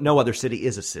York, no other city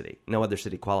is a city. No other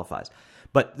city qualifies.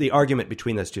 But the argument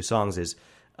between those two songs is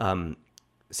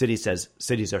Cities says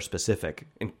cities are specific,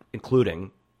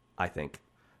 including, I think,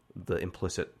 the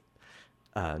implicit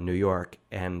New York.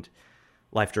 And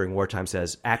Life During Wartime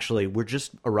says, actually, we're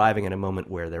just arriving at a moment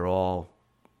where they're all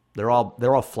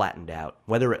flattened out.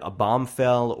 Whether a bomb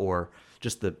fell or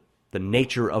just the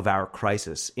nature of our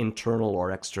crisis, internal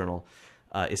or external,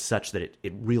 is such that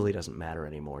it really doesn't matter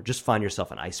anymore. Just find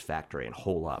yourself an ice factory and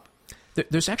hole up.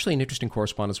 There's actually an interesting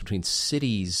correspondence between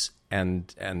Cities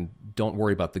and Don't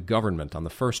Worry About the Government on the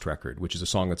first record, which is a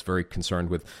song that's very concerned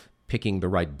with picking the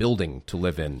right building to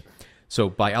live in. So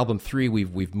by album 3,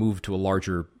 we've moved to a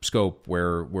larger scope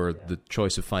where the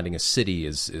choice of finding a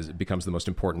city becomes the most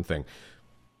important thing.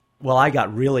 Well, I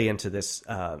got really into this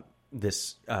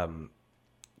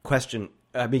question.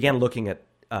 I began looking at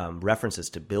references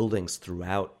to buildings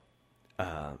throughout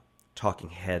Talking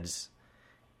Heads'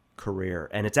 career,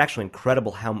 and it's actually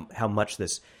incredible how much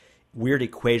this weird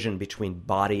equation between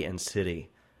body and city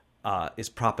is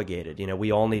propagated. You know,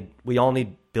 we all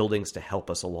need buildings to help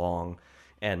us along,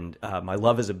 and my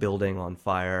love is a building on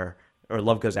fire, or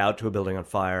love goes out to a building on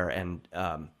fire, and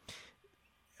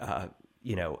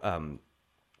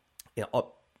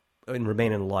in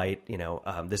Remain in Light,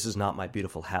 this is not my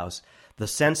beautiful house. The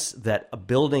sense that a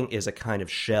building is a kind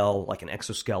of shell, like an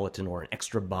exoskeleton or an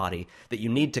extra body, that you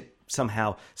need to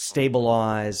somehow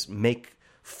stabilize, make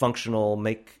functional,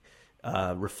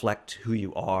 reflect who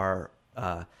you are.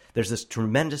 There's this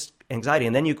tremendous anxiety.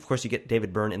 And then, of course, you get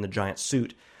David Byrne in the giant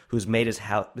suit, who's made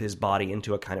his body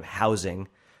into a kind of housing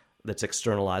that's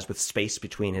externalized with space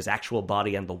between his actual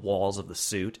body and the walls of the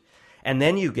suit. And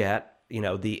then you get,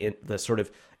 the sort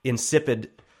of insipid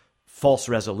false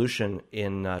resolution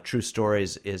in True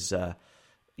Stories is, the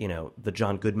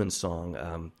John Goodman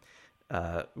song,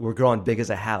 we're growing big as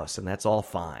a house, and that's all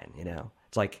fine,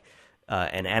 It's like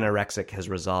an anorexic has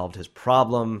resolved his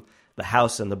problem. The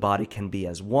house and the body can be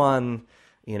as one.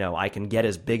 I can get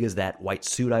as big as that white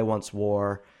suit I once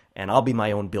wore, and I'll be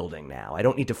my own building now. I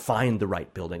don't need to find the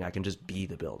right building. I can just be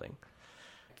the building.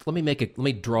 Let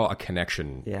me draw a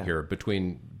connection here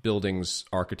between buildings,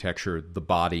 architecture, the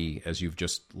body, as you've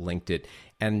just linked it,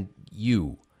 and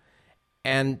you.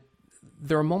 And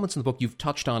there are moments in the book, you've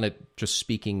touched on it just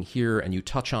speaking here, and you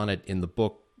touch on it in the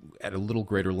book at a little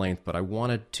greater length, but I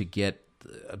wanted to get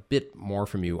a bit more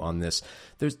from you on this.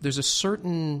 There's a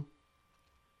certain...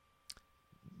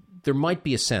 There might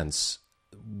be a sense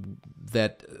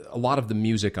that a lot of the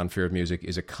music on Fear of Music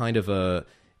is a kind of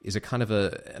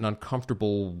an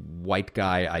uncomfortable white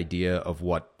guy idea of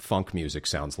what funk music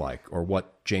sounds like, or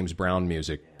what James Brown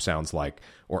music sounds like,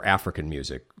 or African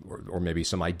music, or maybe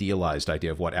some idealized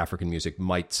idea of what African music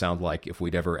might sound like if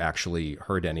we'd ever actually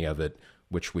heard any of it,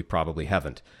 which we probably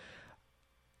haven't.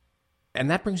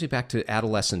 And that brings me back to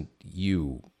adolescent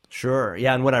you. Sure,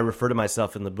 yeah. And when I refer to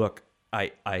myself in the book,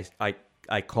 I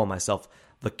call myself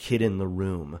the kid in the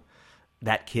room.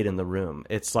 That kid in the room.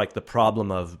 It's like the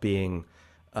problem of being...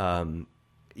 having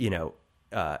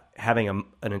an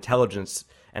intelligence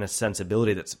and a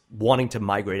sensibility that's wanting to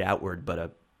migrate outward, but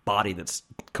a body that's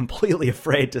completely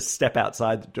afraid to step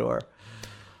outside the door.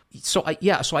 So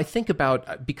I think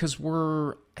about, because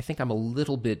I think I'm a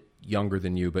little bit younger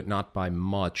than you, but not by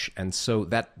much. And so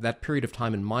that period of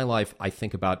time in my life, I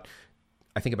think about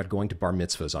going to bar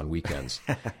mitzvahs on weekends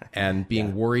and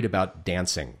being worried about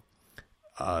dancing.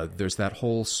 There's that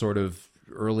whole sort of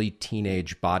early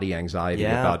teenage body anxiety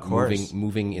about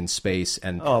moving in space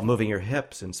and moving your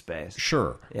hips in space.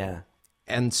 Sure. Yeah.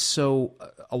 And so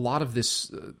a lot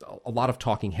of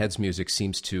Talking Heads music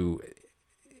seems to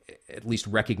at least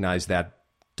recognize that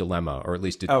dilemma, or at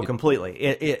least completely.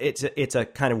 It's a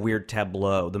kind of weird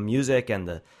tableau. The music and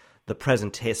the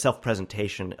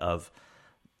self-presentation of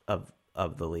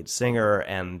the lead singer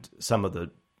and some of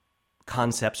the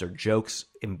concepts or jokes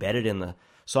embedded in the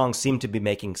songs seem to be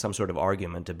making some sort of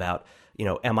argument about,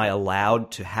 am I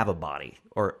allowed to have a body?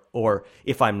 Or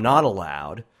if I'm not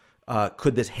allowed,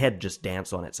 could this head just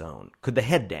dance on its own? Could the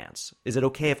head dance? Is it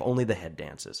okay if only the head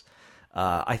dances?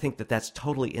 I think that that's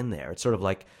totally in there. It's sort of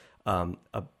like a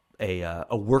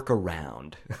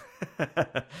workaround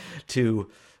to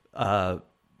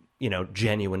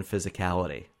genuine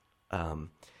physicality. I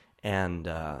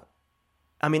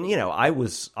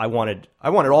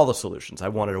wanted all the solutions. I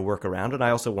wanted a workaround, and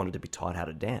I also wanted to be taught how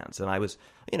to dance. And I was,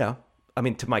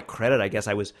 to my credit, I guess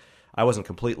I wasn't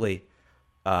completely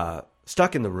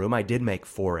stuck in the room. I did make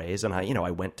forays, and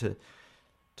I went to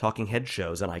Talking Head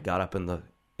shows, and I got up in the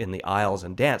aisles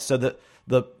and danced. So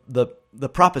the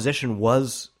proposition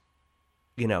was,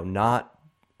 not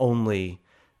only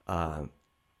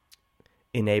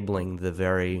enabling the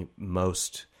very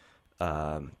most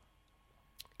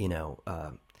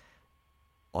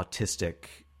autistic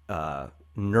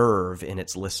nerve in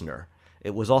its listener.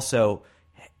 It was also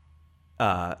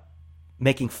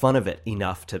making fun of it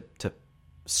enough to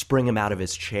spring him out of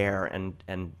his chair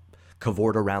and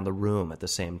cavort around the room at the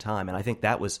same time. And I think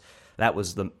that was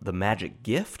the magic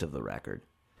gift of the record.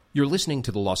 You're listening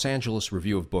to the Los Angeles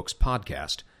Review of Books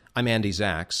podcast. I'm Andy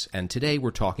Zaks, and today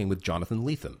we're talking with Jonathan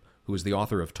Lethem, who is the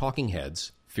author of Talking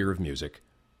Heads, Fear of Music,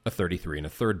 a 33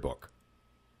 1/3 book.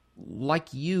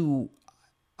 Like you,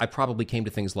 I probably came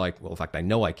to things like, in fact, I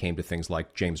know I came to things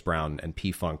like James Brown and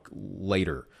P-Funk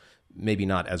later. Maybe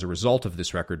not as a result of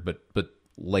this record, but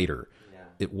later. Yeah.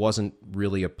 It wasn't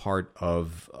really a part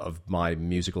of my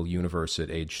musical universe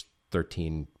at age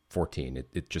 13, 14.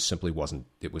 It just simply wasn't.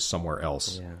 It was somewhere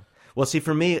else. Yeah. Well, see,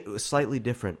 for me, it was slightly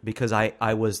different because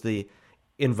I was the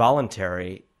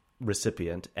involuntary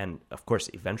recipient and, of course,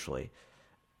 eventually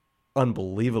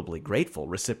unbelievably grateful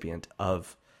recipient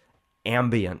of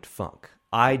ambient funk.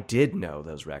 I did know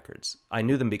those records. I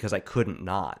knew them because I couldn't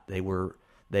not. They were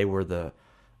the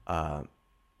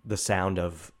sound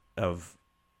of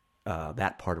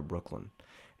that part of Brooklyn,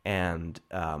 and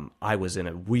I was in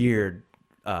a weird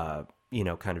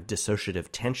kind of dissociative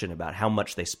tension about how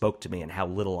much they spoke to me and how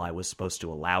little I was supposed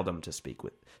to allow them to speak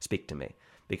to me,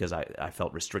 because I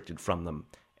felt restricted from them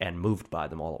and moved by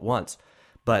them all at once.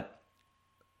 But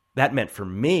that meant for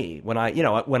me, when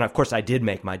of course I did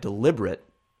make my deliberate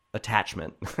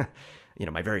attachment,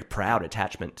 my very proud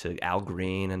attachment to Al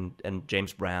Green and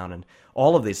James Brown and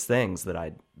all of these things that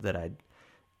I'd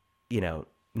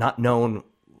not known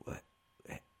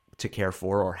to care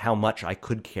for, or how much I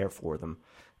could care for them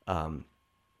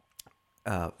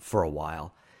for a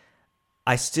while.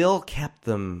 I still kept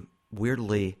them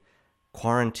weirdly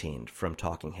quarantined from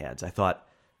Talking Heads. I thought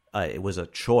it was a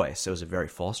choice. It was a very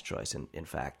false choice. In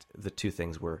fact, the two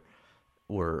things were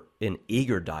in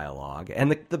eager dialogue,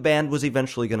 and the band was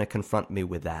eventually going to confront me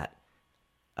with that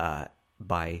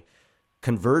by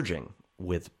converging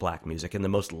with black music in the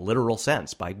most literal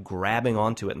sense, by grabbing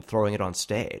onto it and throwing it on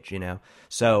stage.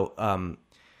 So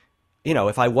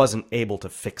if I wasn't able to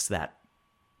fix that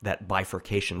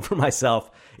bifurcation for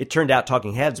myself, it turned out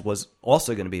Talking Heads was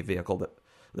also going to be a vehicle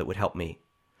that would help me,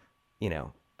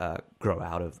 grow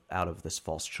out of this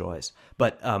false choice.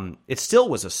 But it still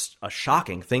was a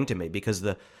shocking thing to me, because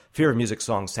the Fear of Music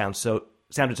songs sounded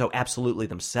so absolutely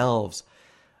themselves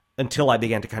until I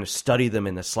began to kind of study them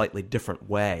in a slightly different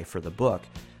way for the book.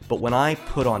 But when I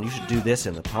put on, you should do this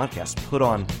in the podcast, put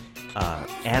on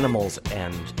Animals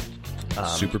and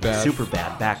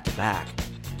Superbad back to back,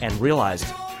 and realized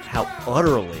how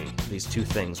utterly these two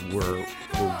things were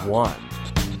one.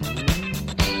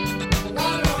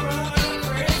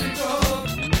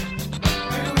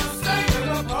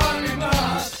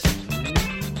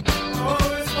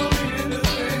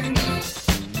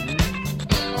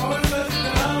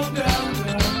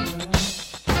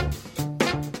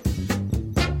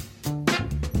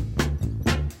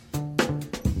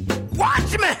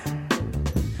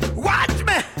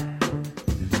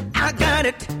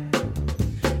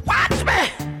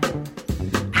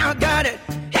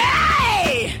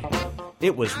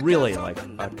 It was really like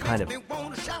a kind of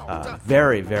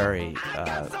very, very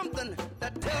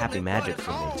happy magic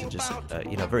for me to just,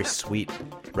 very sweet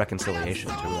reconciliation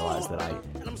to realize that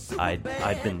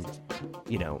I'd been,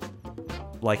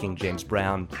 liking James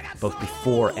Brown both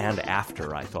before and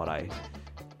after I thought I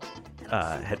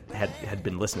had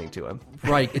been listening to him.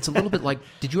 Right. It's a little bit like,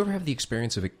 did you ever have the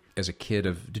experience as a kid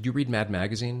did you read Mad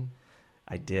Magazine?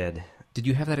 I did. Did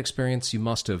you have that experience? You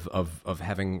must have of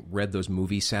having read those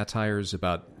movie satires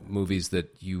about movies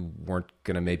that you weren't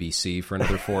going to maybe see for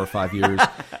another 4 or 5 years,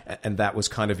 and that was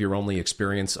kind of your only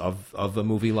experience of a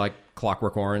movie like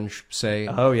Clockwork Orange, say?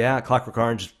 Oh yeah, Clockwork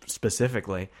Orange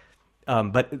specifically.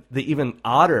 But the even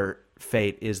odder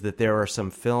fate is that there are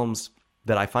some films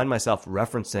that I find myself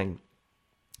referencing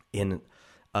in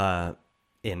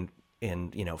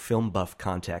film buff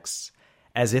contexts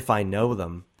as if I know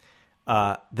them,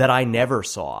 that I never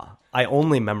saw. I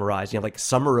only memorized, like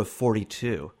Summer of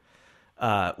 42,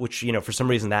 which, for some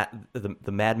reason that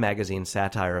the Mad Magazine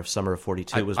satire of Summer of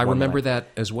 42 was. I one remember that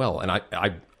as well, and I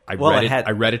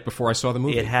read it before I saw the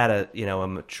movie. It had a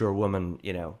mature woman,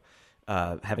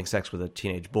 having sex with a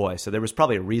teenage boy, so there was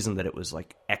probably a reason that it was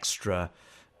like extra,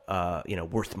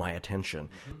 worth my attention.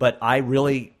 But I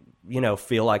really,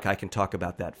 feel like I can talk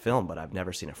about that film, but I've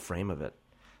never seen a frame of it,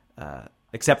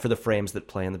 except for the frames that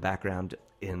play in the background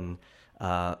in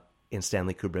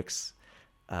Stanley Kubrick's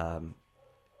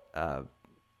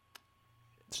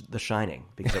The Shining,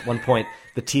 because at one point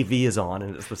the TV is on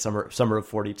and it's the summer of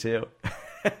 42.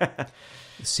 The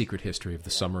secret history of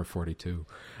the summer of 42.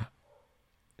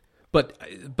 But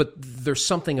there's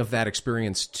something of that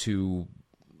experience to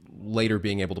later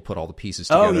being able to put all the pieces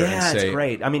together and say, it's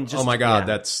great. I mean, just, oh my God,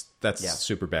 yeah. that's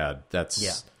super bad.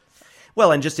 Yeah.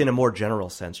 Well, and just in a more general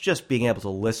sense, just being able to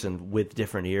listen with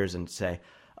different ears and say,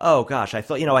 oh gosh, I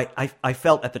thought, I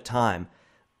felt at the time,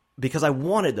 because I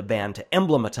wanted the band to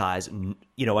emblematize,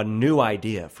 a new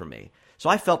idea for me. So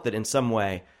I felt that in some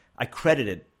way I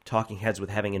credited Talking Heads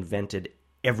with having invented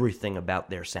everything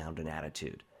about their sound and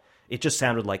attitude. It just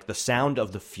sounded like the sound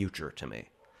of the future to me.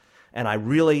 And I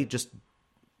really just,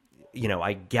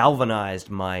 I galvanized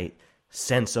my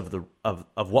sense of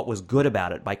what was good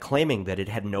about it by claiming that it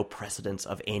had no precedence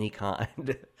of any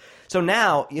kind. So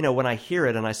now, when I hear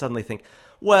it and I suddenly think,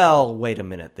 well, wait a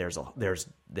minute, there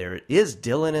is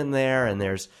Dylan in there, and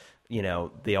there's,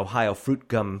 the Ohio Fruit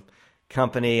Gum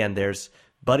Company, and there's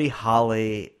Buddy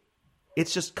Holly.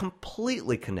 It's just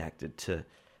completely connected to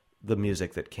the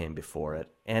music that came before it,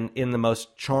 and in the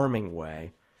most charming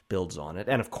way builds on it.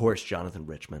 And of course, Jonathan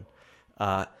Richman.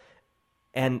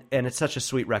 And it's such a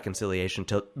sweet reconciliation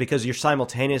because you're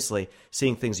simultaneously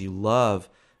seeing things you love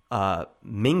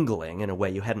mingling in a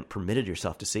way you hadn't permitted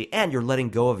yourself to see, and you're letting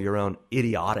go of your own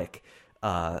idiotic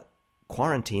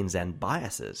quarantines and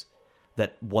biases.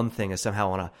 That one thing is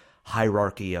somehow on a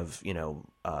hierarchy of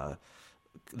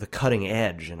the cutting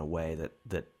edge in a way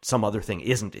that some other thing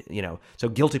isn't. So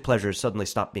guilty pleasures suddenly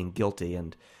stop being guilty,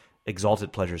 and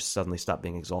exalted pleasures suddenly stop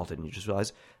being exalted, and you just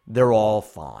realize they're all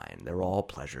fine. They're all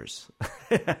pleasures.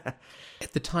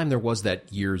 At the time, there was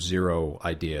that year zero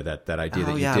idea, that idea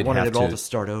that you I did wanted have it all to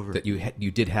start over. That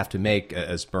you did have to make,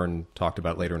 as Byrne talked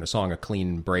about later in a song, a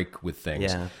clean break with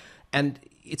things. Yeah. And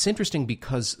it's interesting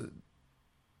because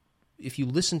if you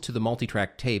listen to the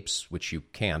multi-track tapes, which you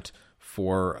can't,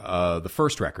 for the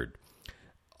first record,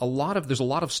 there's a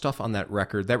lot of stuff on that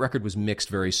record. That record was mixed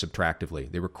very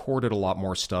subtractively. They recorded a lot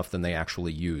more stuff than they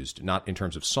actually used, not in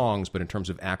terms of songs, but in terms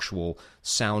of actual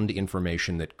sound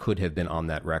information that could have been on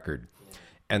that record.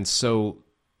 And so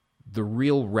the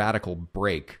real radical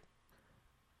break,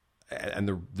 and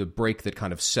the break that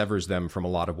kind of severs them from a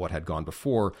lot of what had gone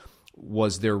before,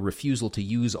 was their refusal to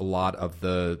use a lot of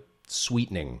the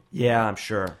sweetening. Yeah, I'm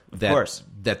sure. Of course.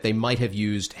 That they might have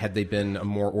used had they been a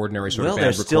more ordinary sort of band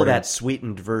there's recording. still that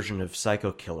sweetened version of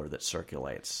Psycho Killer that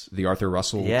circulates. The Arthur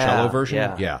Russell cello version?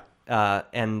 Yeah.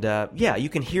 You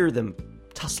can hear them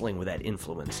tussling with that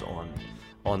influence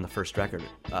on the first record.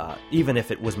 Even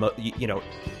if it was,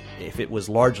 if it was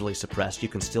largely suppressed, you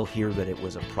can still hear that it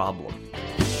was a problem.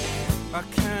 I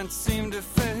can't seem to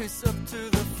face up to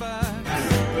the fact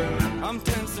I'm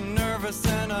tense and nervous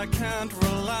and I can't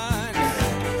relax.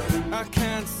 I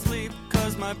can't sleep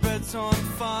 'cause my bed's on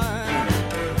fire.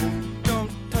 Don't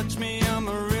touch me, I'm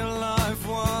a real live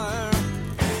wire.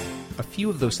 A few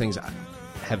of those things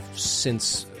have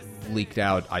since leaked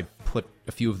out. I put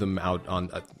a few of them out on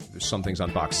there's some things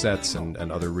on box sets and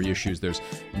other reissues. There's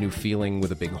New Feeling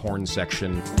with a big horn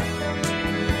section.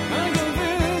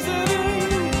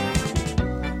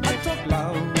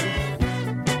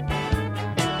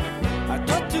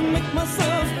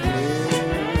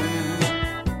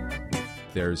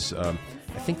 There's, I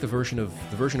think the version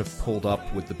of Pulled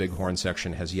Up with the big horn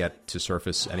section has yet to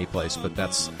surface anyplace, but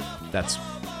that's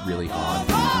really odd.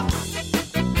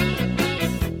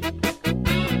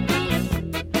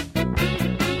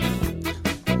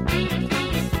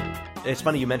 It's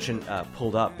funny you mentioned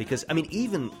Pulled Up, because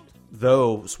even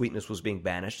though Sweetness was being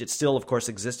banished, it still, of course,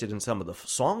 existed in some of the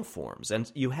song forms, and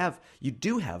you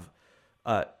do have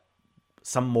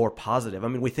some more positive.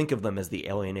 We think of them as the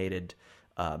alienated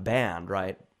band,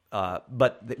 right?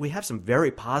 But we have some very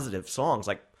positive songs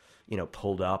like,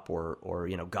 Pulled Up or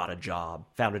Got a Job,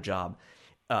 Found a Job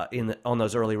on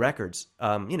those early records.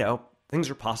 Things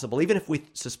are possible, even if we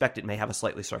suspect it may have a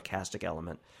slightly sarcastic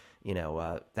element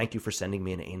thank you for sending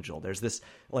me an angel. There's this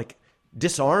like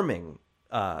disarming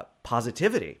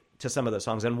positivity to some of those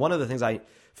songs. And one of the things I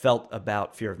felt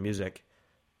about Fear of Music,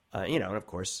 and of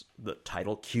course the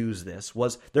title cues this,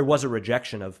 was there was a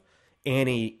rejection of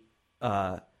any,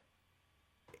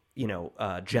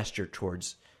 gesture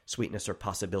towards sweetness or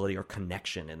possibility or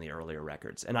connection in the earlier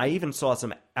records. And I even saw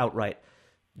some outright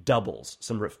doubles,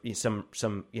 some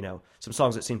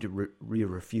songs that seemed to be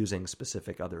refusing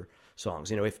specific other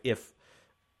songs. If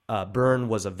Byrne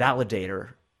was a validator,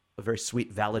 a very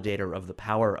sweet validator of the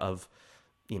power of,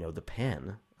 the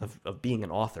pen, of being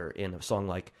an author in a song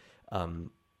like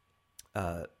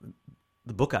The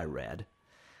Book I Read,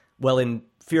 well, in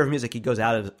Fear of Music, he goes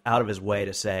out of his way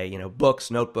to say,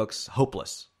 books, notebooks,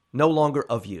 hopeless, no longer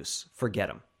of use, forget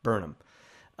them, burn them.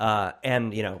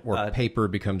 Or paper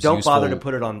becomes don't useful. bother to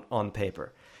put it on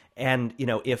paper. And,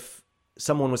 if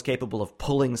someone was capable of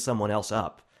pulling someone else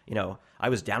up, I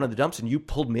was down in the dumps and you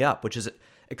pulled me up, which is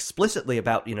explicitly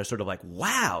about, sort of like,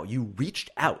 wow, you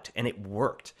reached out and it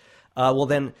worked. Well,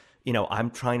 then, I'm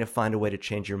trying to find a way to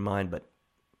change your mind, but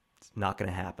it's not going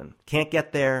to happen. Can't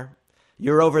get there.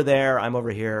 You're over there. I'm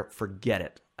over here. Forget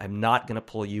it. I'm not going to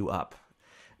pull you up.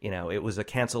 It was a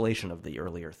cancellation of the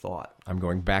earlier thought. I'm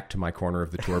going back to my corner of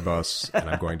the tour bus, and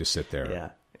I'm going to sit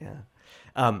there. Yeah.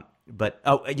 But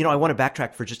I want to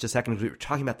backtrack for just a second. We were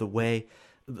talking about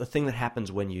the thing that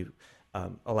happens when you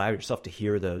allow yourself to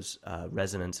hear those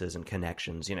resonances and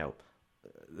connections,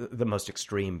 the most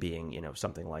extreme being,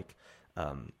 something like,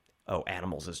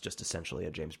 Animals is just essentially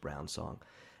a James Brown song.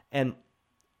 And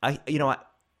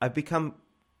I've become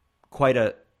quite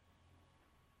a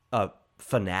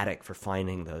fanatic for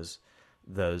finding those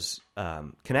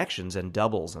connections and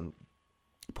doubles and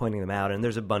pointing them out. And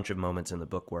there's a bunch of moments in the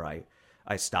book where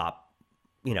I stop,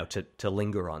 to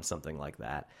linger on something like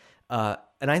that. And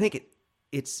I think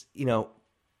it's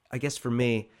I guess for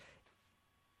me,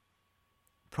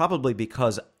 probably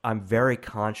because I'm very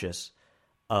conscious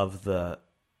of the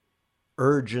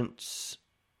urgencies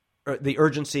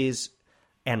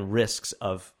and risks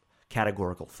of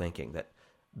categorical thinking, that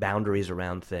boundaries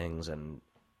around things and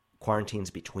quarantines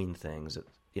between things,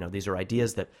 these are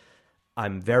ideas that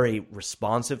I'm very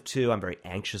responsive to, I'm very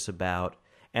anxious about.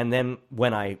 And then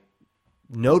when I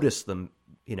notice them,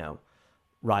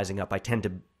 rising up, I tend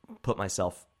to put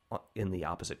myself in the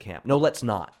opposite camp. No, let's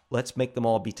not. Let's make them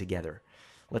all be together.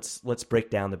 Let's break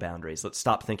down the boundaries. Let's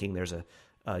stop thinking there's a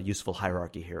useful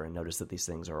hierarchy here and notice that these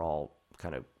things are all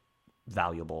kind of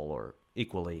valuable or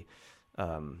equally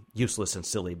useless and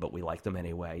silly, but we like them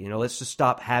anyway. Let's just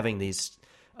stop having these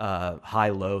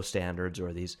high-low standards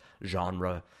or these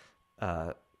genre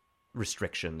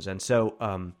restrictions. And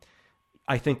so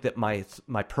I think that my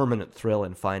permanent thrill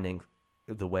in finding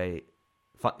the way,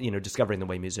 discovering the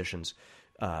way musicians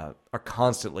are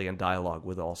constantly in dialogue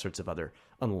with all sorts of other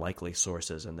unlikely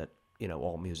sources, and that,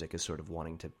 all music is sort of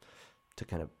wanting to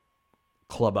kind of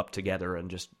club up together and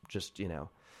just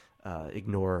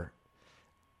ignore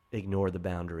the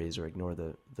boundaries or ignore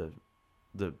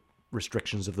the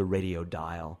restrictions of the radio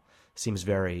dial seems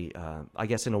very, I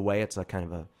guess in a way it's a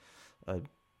kind of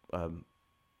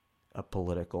a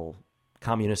political,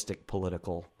 communistic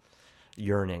political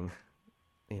yearning.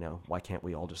 Why can't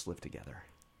we all just live together?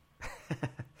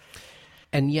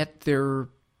 And yet there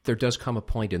does come a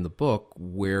point in the book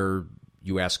where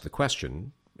you ask the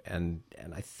question, and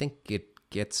I think it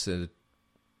gets a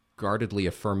guardedly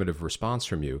affirmative response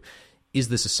from you. Is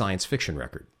this a science fiction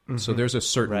record? Mm-hmm. So there's a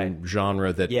certain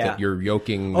genre that you're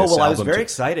yoking this album I was very to.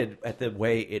 excited at the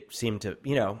way it seemed to,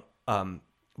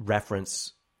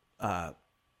 reference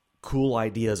cool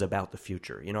ideas about the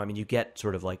future. You get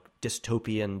sort of like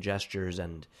dystopian gestures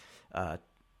and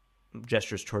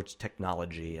gestures towards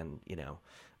technology, and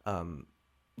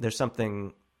there's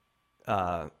something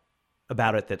about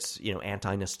it that's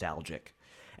anti-nostalgic.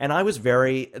 And I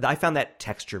found that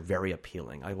texture very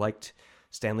appealing. I liked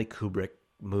Stanley Kubrick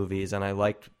movies, and I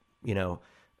liked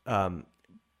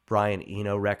Brian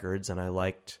Eno records, and I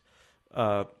liked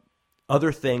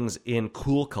other things in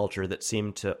cool culture that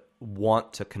seemed to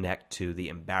want to connect to the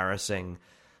embarrassing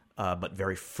but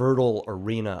very fertile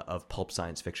arena of pulp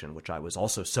science fiction, which I was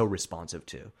also so responsive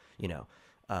to.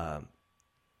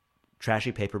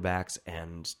 Trashy paperbacks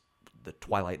and the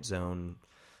Twilight Zone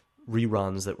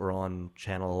reruns that were on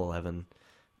Channel 11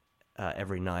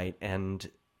 every night, and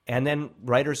then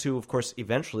writers who, of course,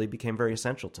 eventually became very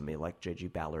essential to me, like J.G.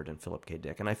 Ballard and Philip K.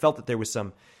 Dick. And I felt that there was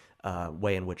some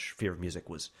way in which Fear of Music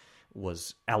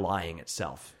was allying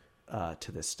itself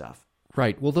to this stuff.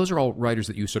 Right. Well, those are all writers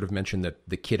that you sort of mentioned that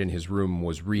the kid in his room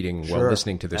was reading while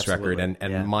listening to this record. And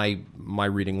yeah. my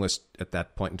reading list at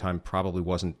that point in time probably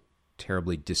wasn't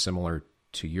terribly dissimilar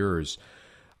to yours.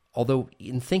 Although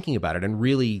in thinking about it and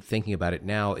really thinking about it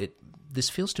now, this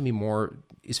feels to me more,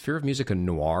 is Fear of Music a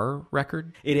noir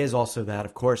record? It is also that,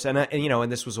 of course. And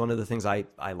this was one of the things I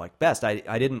liked best.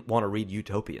 I didn't want to read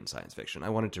utopian science fiction. I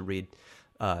wanted to read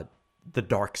the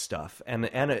dark stuff. And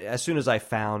as soon as I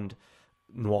found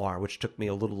noir, which took me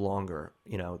a little longer,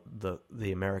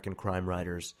 the American crime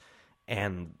writers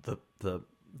and the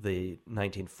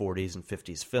 1940s and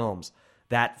 50s films,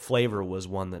 that flavor was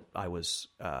one that I was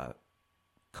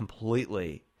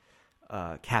completely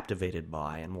captivated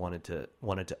by and wanted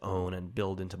to own and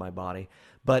build into my body.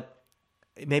 But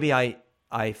maybe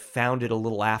I found it a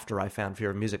little after I found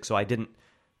Fear of Music, so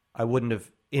I wouldn't have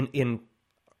in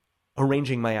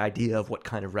arranging my idea of what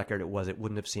kind of record it was, it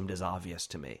wouldn't have seemed as obvious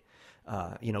to me.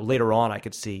 Later on I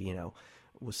could see,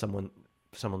 with someone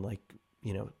like,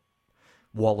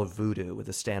 Wall of Voodoo with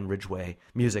the Stan Ridgway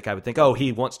music, I would think, oh,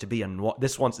 he wants to be a noir.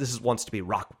 This wants to be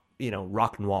rock,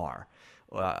 rock noir.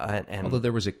 And although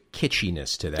there was a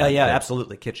kitschiness to that.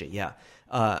 Absolutely kitschy, yeah.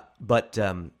 But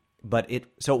it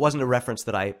wasn't a reference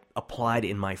that I applied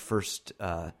in my first,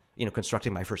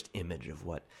 constructing my first image of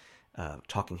what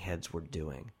Talking Heads were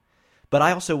doing. But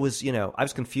I also was, I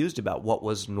was confused about what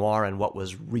was noir and what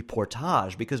was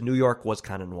reportage, because New York was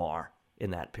kind of noir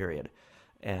in that period.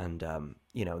 And,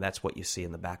 that's what you see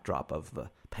in the backdrop of the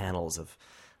panels of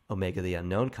Omega the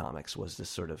Unknown comics, was this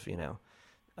sort of,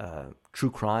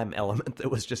 true crime element that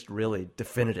was just really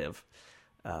definitive,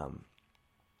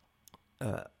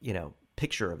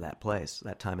 picture of that place,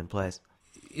 that time and place.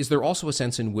 Is there also a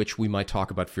sense in which we might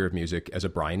talk about Fear of Music as a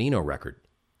Brian Eno record?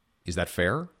 Is that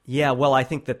fair? Yeah, well, I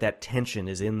think that tension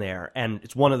is in there, and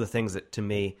it's one of the things that, to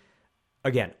me,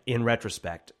 again, in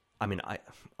retrospect,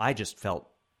 I just felt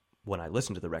when I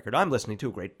listened to the record, I'm listening to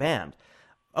a great band.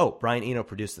 Oh, Brian Eno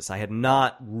produced this. I had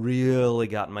not really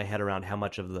gotten my head around how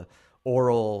much of the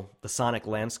sonic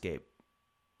landscape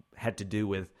had to do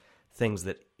with things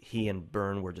that he and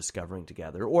Byrne were discovering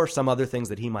together, or some other things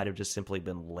that he might have just simply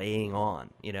been laying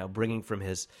on, bringing from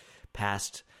his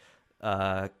past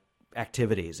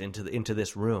activities into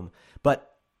this room.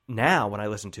 But now when I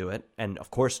listen to it, and of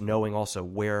course knowing also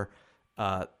where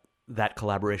that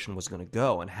collaboration was going to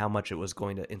go and how much it was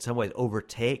going to, in some ways,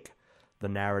 overtake the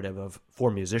narrative of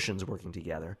four musicians working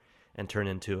together and turn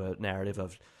into a narrative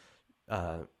of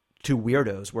two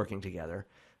weirdos working together,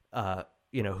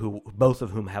 who both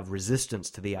of whom have resistance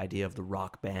to the idea of the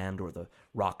rock band or the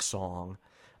rock song.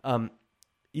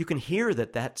 You can hear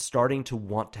that that's starting to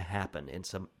want to happen in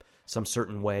some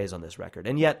certain ways on this record.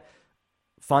 And yet,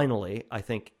 finally, I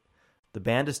think the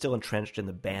band is still entrenched in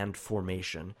the band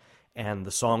formation, and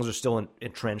the songs are still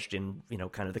entrenched in,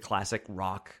 kind of the classic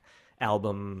rock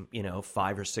album,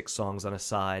 5 or 6 songs on a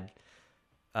side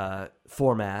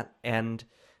format, and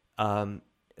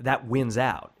that wins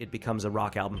out. It becomes a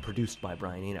rock album produced by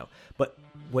Brian Eno. But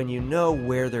when you know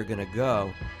where they're going to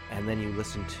go, and then you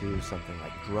listen to something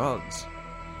like Drugs,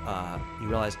 you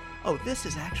realize, oh, this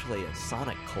is actually a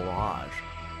sonic collage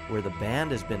where the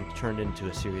band has been turned into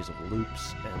a series of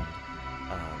loops,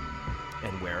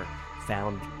 and where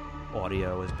found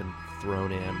audio has been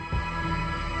thrown in.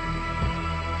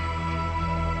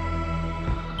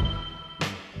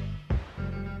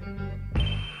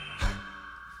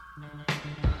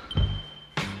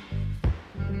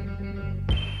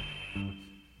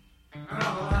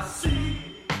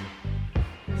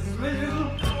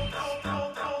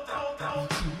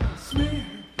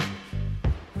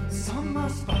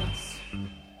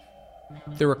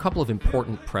 There are a couple of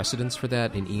important precedents for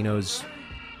that in Eno's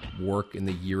work in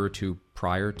the year or two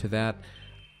prior to that.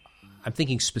 I'm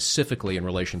thinking specifically in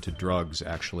relation to Drugs,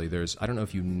 actually. I don't know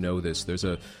if you know this, there's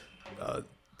the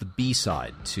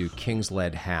B-side to King's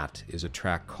Lead Hat is a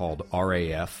track called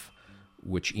RAF,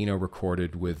 which Eno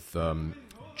recorded with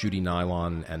Judy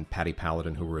Nylon and Patty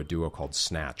Paladin, who were a duo called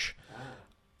Snatch.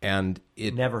 And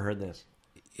it never heard this.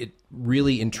 It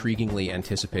really intriguingly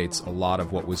anticipates a lot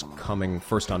of what was coming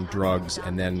first on Drugs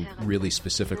and then really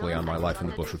specifically on My Life in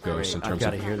the Bush with Ghosts. I've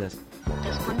got to hear this.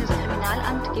 Das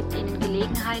Bundeskriminalamt gibt Ihnen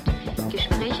Gelegenheit,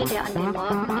 Gespräche der an den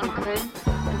Morden in Köln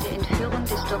und der Entführung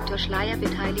des Dr. Schleyer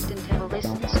beteiligten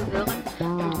Terroristen zu hören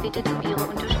und bittet um Ihre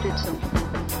Unterstützung.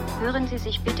 Hören Sie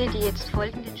sich bitte die jetzt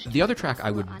folgenden Stücke. The other track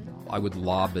I would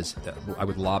lob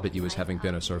at you as having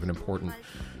been a sort of an important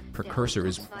precursor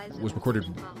was recorded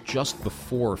just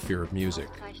before Fear of Music.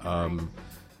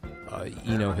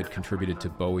 Eno had contributed to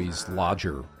Bowie's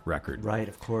Lodger record. Right,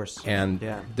 of course. And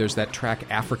there's that track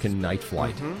African Night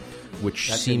Flight,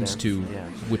 which seems to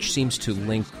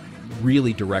link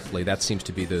really directly. That seems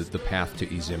to be the path to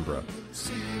Izimbra.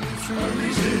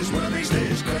 One of these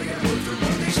days, gotta get work for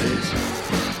one of these days.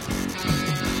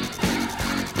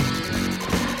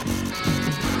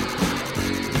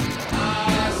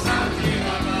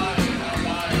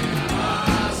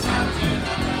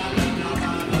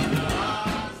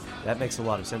 That makes a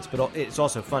lot of sense. But it's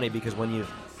also funny because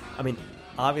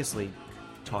obviously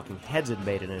Talking Heads had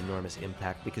made an enormous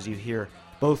impact because you hear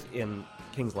both in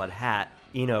King's Lead Hat,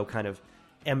 Eno kind of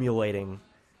emulating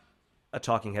a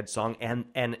Talking Heads song,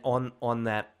 and on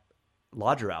that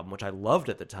Lodger album, which I loved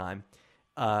at the time,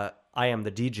 I Am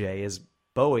the DJ is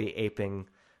Bowie aping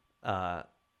a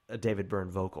David Byrne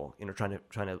vocal, trying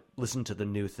to listen to the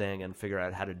new thing and figure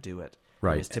out how to do it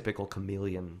in his typical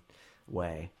chameleon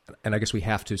way. And I guess we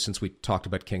have to, since we talked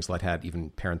about King's Lead Hat, even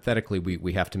parenthetically,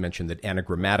 we have to mention that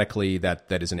anagrammatically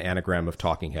that is an anagram of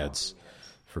Talking Heads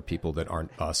for people that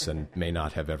aren't us and may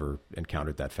not have ever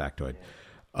encountered that factoid.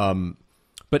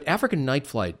 But African Night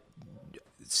Flight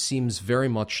seems very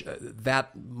much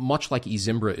much like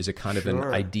Izimbra is a kind of an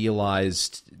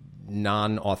idealized,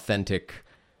 non-authentic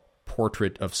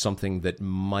portrait of something that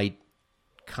might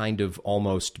kind of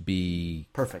almost be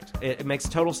perfect. It makes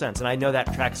total sense, and I know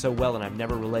that track so well, and I've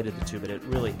never related the two, but it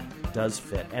really does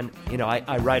fit. And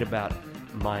I write about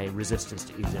my resistance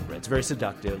to Izimbra. It's very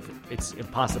seductive. It's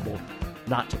impossible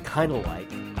not to kind of like.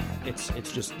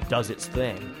 It's just does its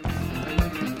thing.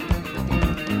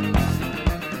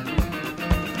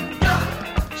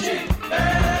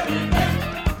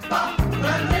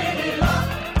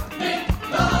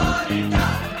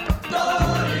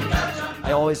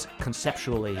 I always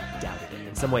conceptually doubted it.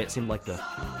 In some way, it seemed like the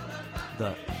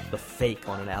fake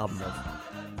on an album of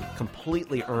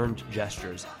completely earned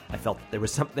gestures. I felt that there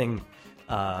was something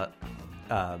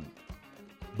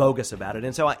bogus about it.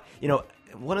 And so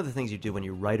one of the things you do when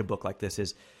you write a book like this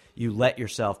is you let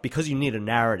yourself, because you need a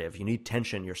narrative, you need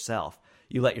tension yourself,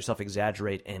 you let yourself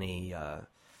exaggerate any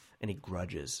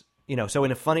grudges. So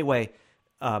in a funny way,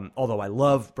 although I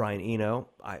love Brian Eno,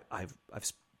 I've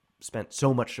spent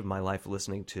so much of my life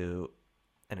listening to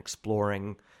and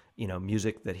exploring,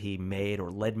 music that he made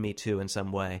or led me to in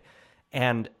some way.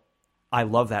 And I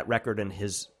love that record, and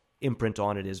his imprint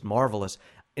on it is marvelous.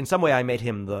 In some way, I made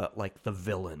him the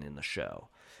villain in the show,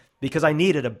 because I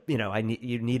needed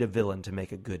you need a villain to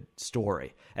make a good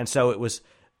story. And so it was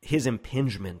his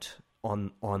impingement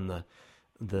on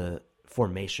the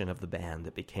formation of the band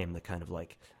that became the kind of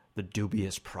like the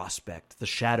dubious prospect, the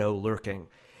shadow lurking.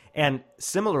 And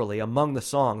similarly, among the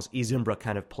songs, Izimbra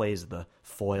kind of plays the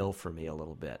foil for me a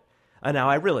little bit. And now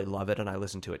I really love it, and I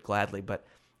listen to it gladly, but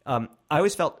I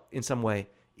always felt in some way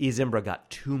Izimbra got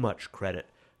too much credit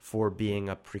for being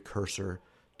a precursor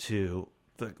to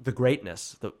the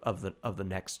greatness of the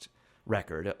next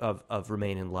record, of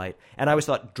Remain in Light. And I always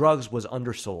thought Drugs was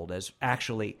undersold as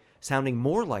actually sounding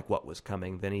more like what was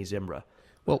coming than Izimbra.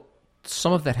 Well,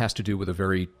 some of that has to do with a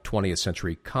very 20th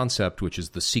century concept, which is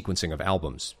the sequencing of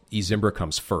albums. Izimbra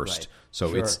comes first,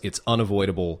 so it's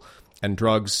unavoidable, and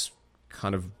Drugs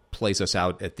kind of plays us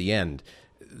out at the end.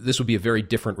 This would be a very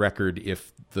different record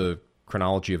if the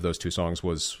chronology of those two songs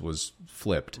was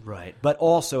flipped. Right, but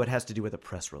also it has to do with a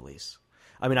press release.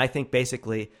 I mean, I think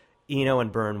basically Eno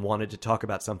and Byrne wanted to talk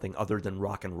about something other than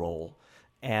rock and roll,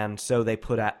 and so they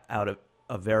put out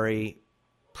a very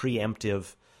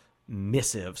preemptive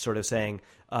missive, sort of saying,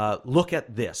 look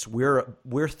at this.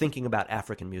 We're thinking about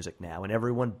African music now, and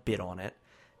everyone bid on it.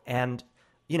 And,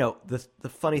 the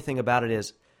funny thing about it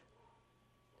is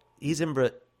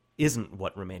Izimbra isn't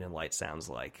what Remain in Light sounds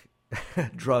like.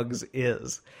 Drugs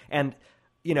is. And,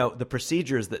 the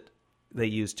procedures that they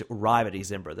used to arrive at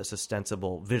Izimbra, this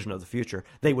ostensible vision of the future,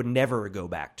 they would never go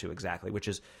back to exactly, which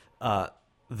is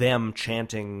them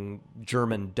chanting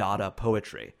German Dada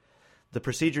poetry. The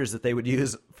procedures that they would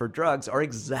use for Drugs are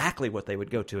exactly what they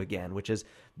would go to again, which is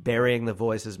burying the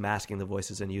voices, masking the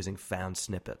voices, and using found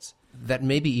snippets. That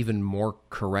may be even more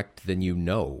correct than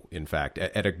in fact.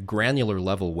 At a granular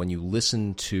level, when you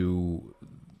listen to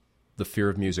the Fear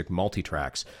of Music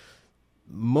multitracks,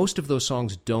 most of those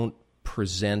songs don't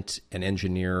present an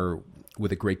engineer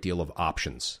with a great deal of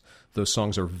options. Those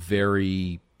songs are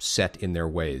very set in their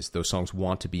ways. Those songs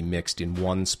want to be mixed in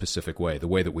one specific way, the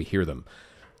way that we hear them.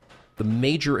 The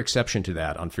major exception to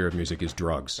that on Fear of Music is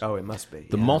Drugs. Oh, it must be.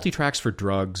 The multitracks for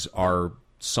Drugs are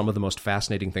some of the most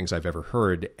fascinating things I've ever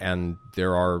heard, and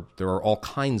there are all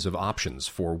kinds of options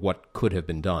for what could have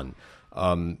been done.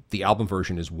 The album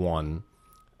version is one.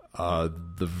 The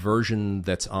version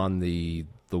that's on the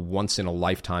Once in a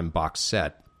Lifetime box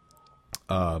set,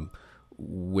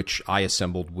 which I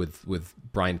assembled with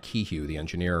Brian Kehew, the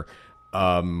engineer,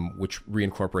 which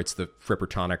reincorporates the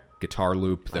Frippertonic guitar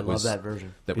loop that was that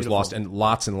version. That was lost, and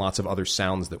lots of other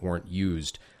sounds that weren't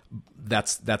used.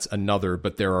 That's another,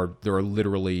 but there are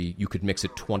literally, you could mix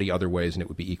it 20 other ways and it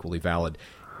would be equally valid.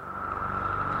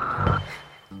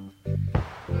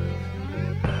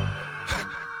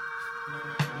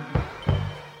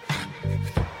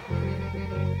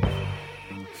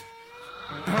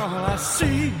 All I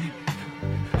see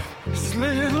is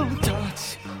little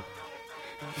dots.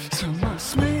 Some are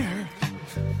smeared,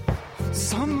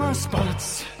 some are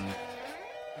spots.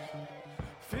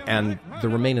 And the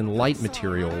Remain in Light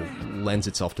material lends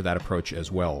itself to that approach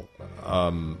as well.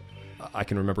 I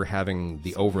can remember having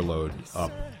the Overload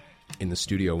up in the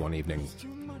studio one evening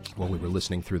while we were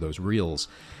listening through those reels,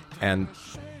 and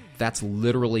that's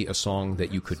literally a song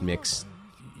that you could mix.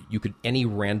 Any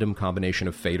random combination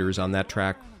of faders on that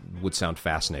track would sound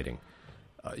fascinating.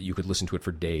 You could listen to it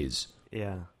for days.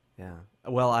 Yeah.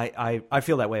 Well, I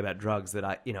feel that way about Drugs, that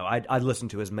I'd listen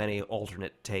to as many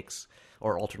alternate takes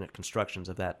or alternate constructions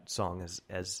of that song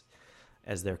as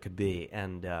there could be,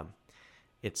 and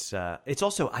it's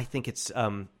also, I think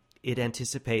it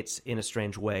anticipates in a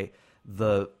strange way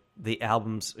the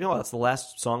album's, that's the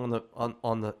last song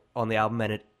on the album,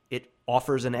 and it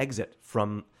offers an exit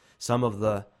from some of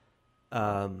the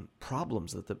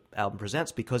problems that the album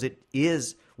presents, because it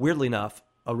is, weirdly enough,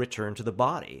 a return to the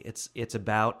body. It's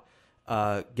about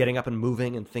getting up and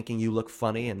moving and thinking you look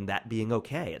funny and that being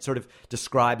okay. It sort of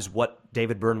describes what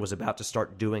David Byrne was about to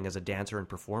start doing as a dancer and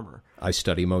performer. I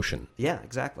study motion. Yeah,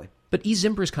 exactly. But E.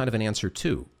 Zimbra is kind of an answer,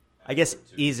 too. I guess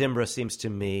E. Zimbra seems to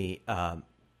me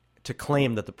to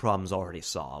claim that the problem's already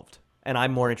solved, and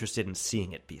I'm more interested in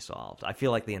seeing it be solved. I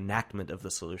feel like the enactment of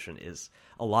the solution is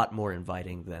a lot more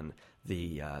inviting than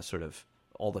the sort of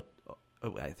all the,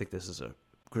 I think this is a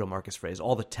Greil Marcus phrase,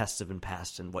 all the tests have been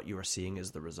passed and what you are seeing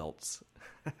is the results.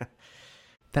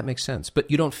 That makes sense. But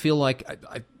you don't feel like,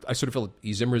 I sort of feel like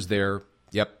E. Zimbra's there,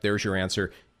 yep, there's your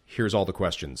answer, here's all the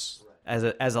questions.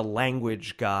 As a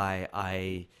language guy,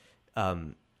 I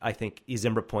think E.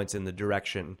 Zimbra points in the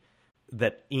direction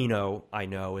that Eno, I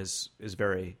know, is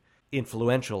very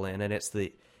influential in, and it's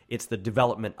the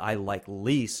development I like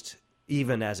least,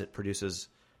 even as it produces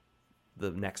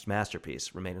the next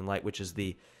masterpiece, Remain in Light, which is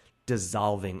the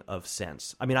dissolving of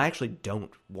sense. I mean, I actually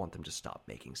don't want them to stop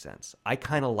making sense. I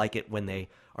kind of like it when they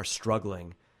are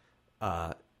struggling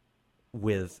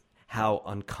with how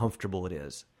uncomfortable it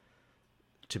is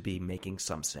to be making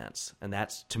some sense. And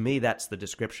that's, to me, that's the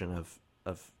description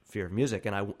of Fear of Music.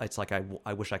 And it's like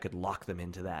I wish I could lock them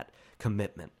into that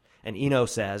commitment. And Eno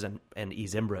says, and E.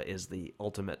 Zimbra is the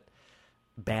ultimate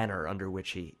banner under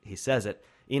which he says it,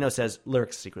 Eno says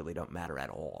lyrics secretly don't matter at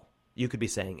all. You could be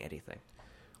saying anything.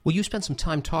 Well, you spent some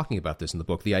time talking about this in the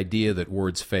book, the idea that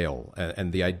words fail,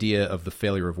 and the idea of the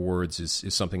failure of words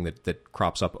is something that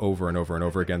crops up over and over and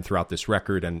over again throughout this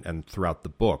record and throughout the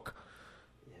book.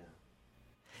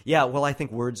 Yeah, well, I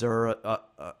think words are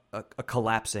a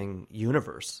collapsing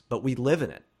universe, but we live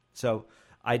in it. So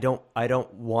I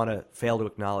don't want to fail to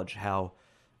acknowledge how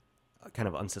kind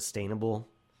of unsustainable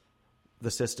the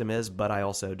system is, but I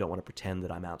also don't want to pretend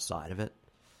that I'm outside of it.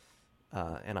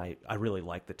 And I really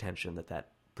like the tension that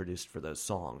produced for those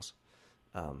songs,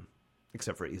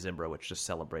 except for E. Zimbra, which just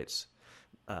celebrates,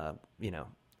 a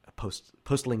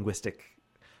post-linguistic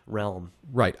realm.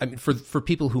 Right. I mean, for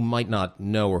people who might not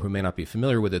know or who may not be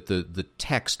familiar with it, the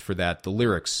text for that, the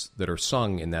lyrics that are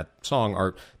sung in that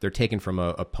song they're taken from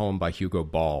a poem by Hugo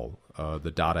Ball,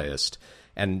 the Dadaist,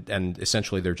 and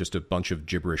essentially they're just a bunch of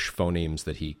gibberish phonemes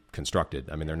that he constructed.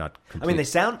 I mean, they're not complete. I mean,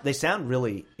 they sound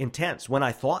really intense. When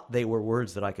I thought they were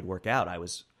words that I could work out, I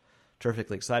was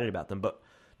terrifically excited about them. But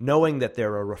knowing that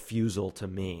they're a refusal to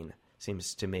mean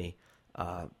seems to me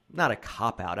not a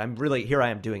cop-out. Here I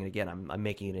am doing it again. I'm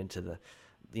making it into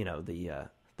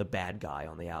the bad guy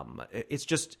on the album. It's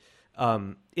just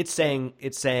it's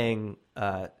saying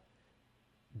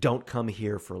don't come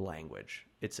here for language.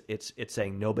 It's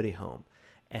saying nobody home,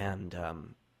 and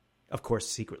of course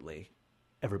secretly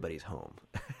everybody's home.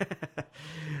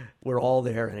 We're all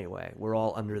there anyway. We're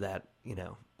all under that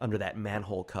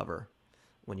manhole cover.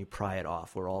 When you pry it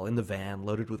off, we're all in the van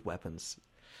loaded with weapons,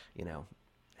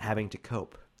 having to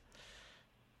cope.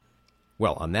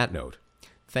 Well, on that note,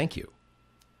 thank you.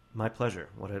 My pleasure.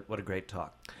 What a great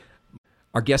talk.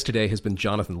 Our guest today has been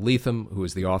Jonathan Lethem, who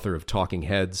is the author of Talking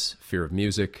Heads, Fear of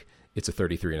Music. It's a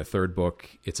 33 1/3 book.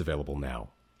 It's available now.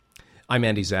 I'm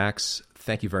Andy Zaks.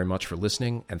 Thank you very much for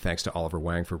listening, and thanks to Oliver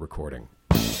Wang for recording.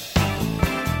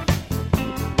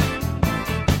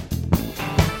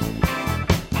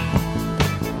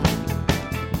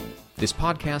 This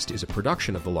podcast is a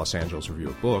production of the Los Angeles Review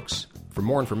of Books. For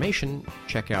more information,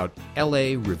 check out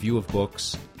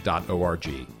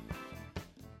lareviewofbooks.org.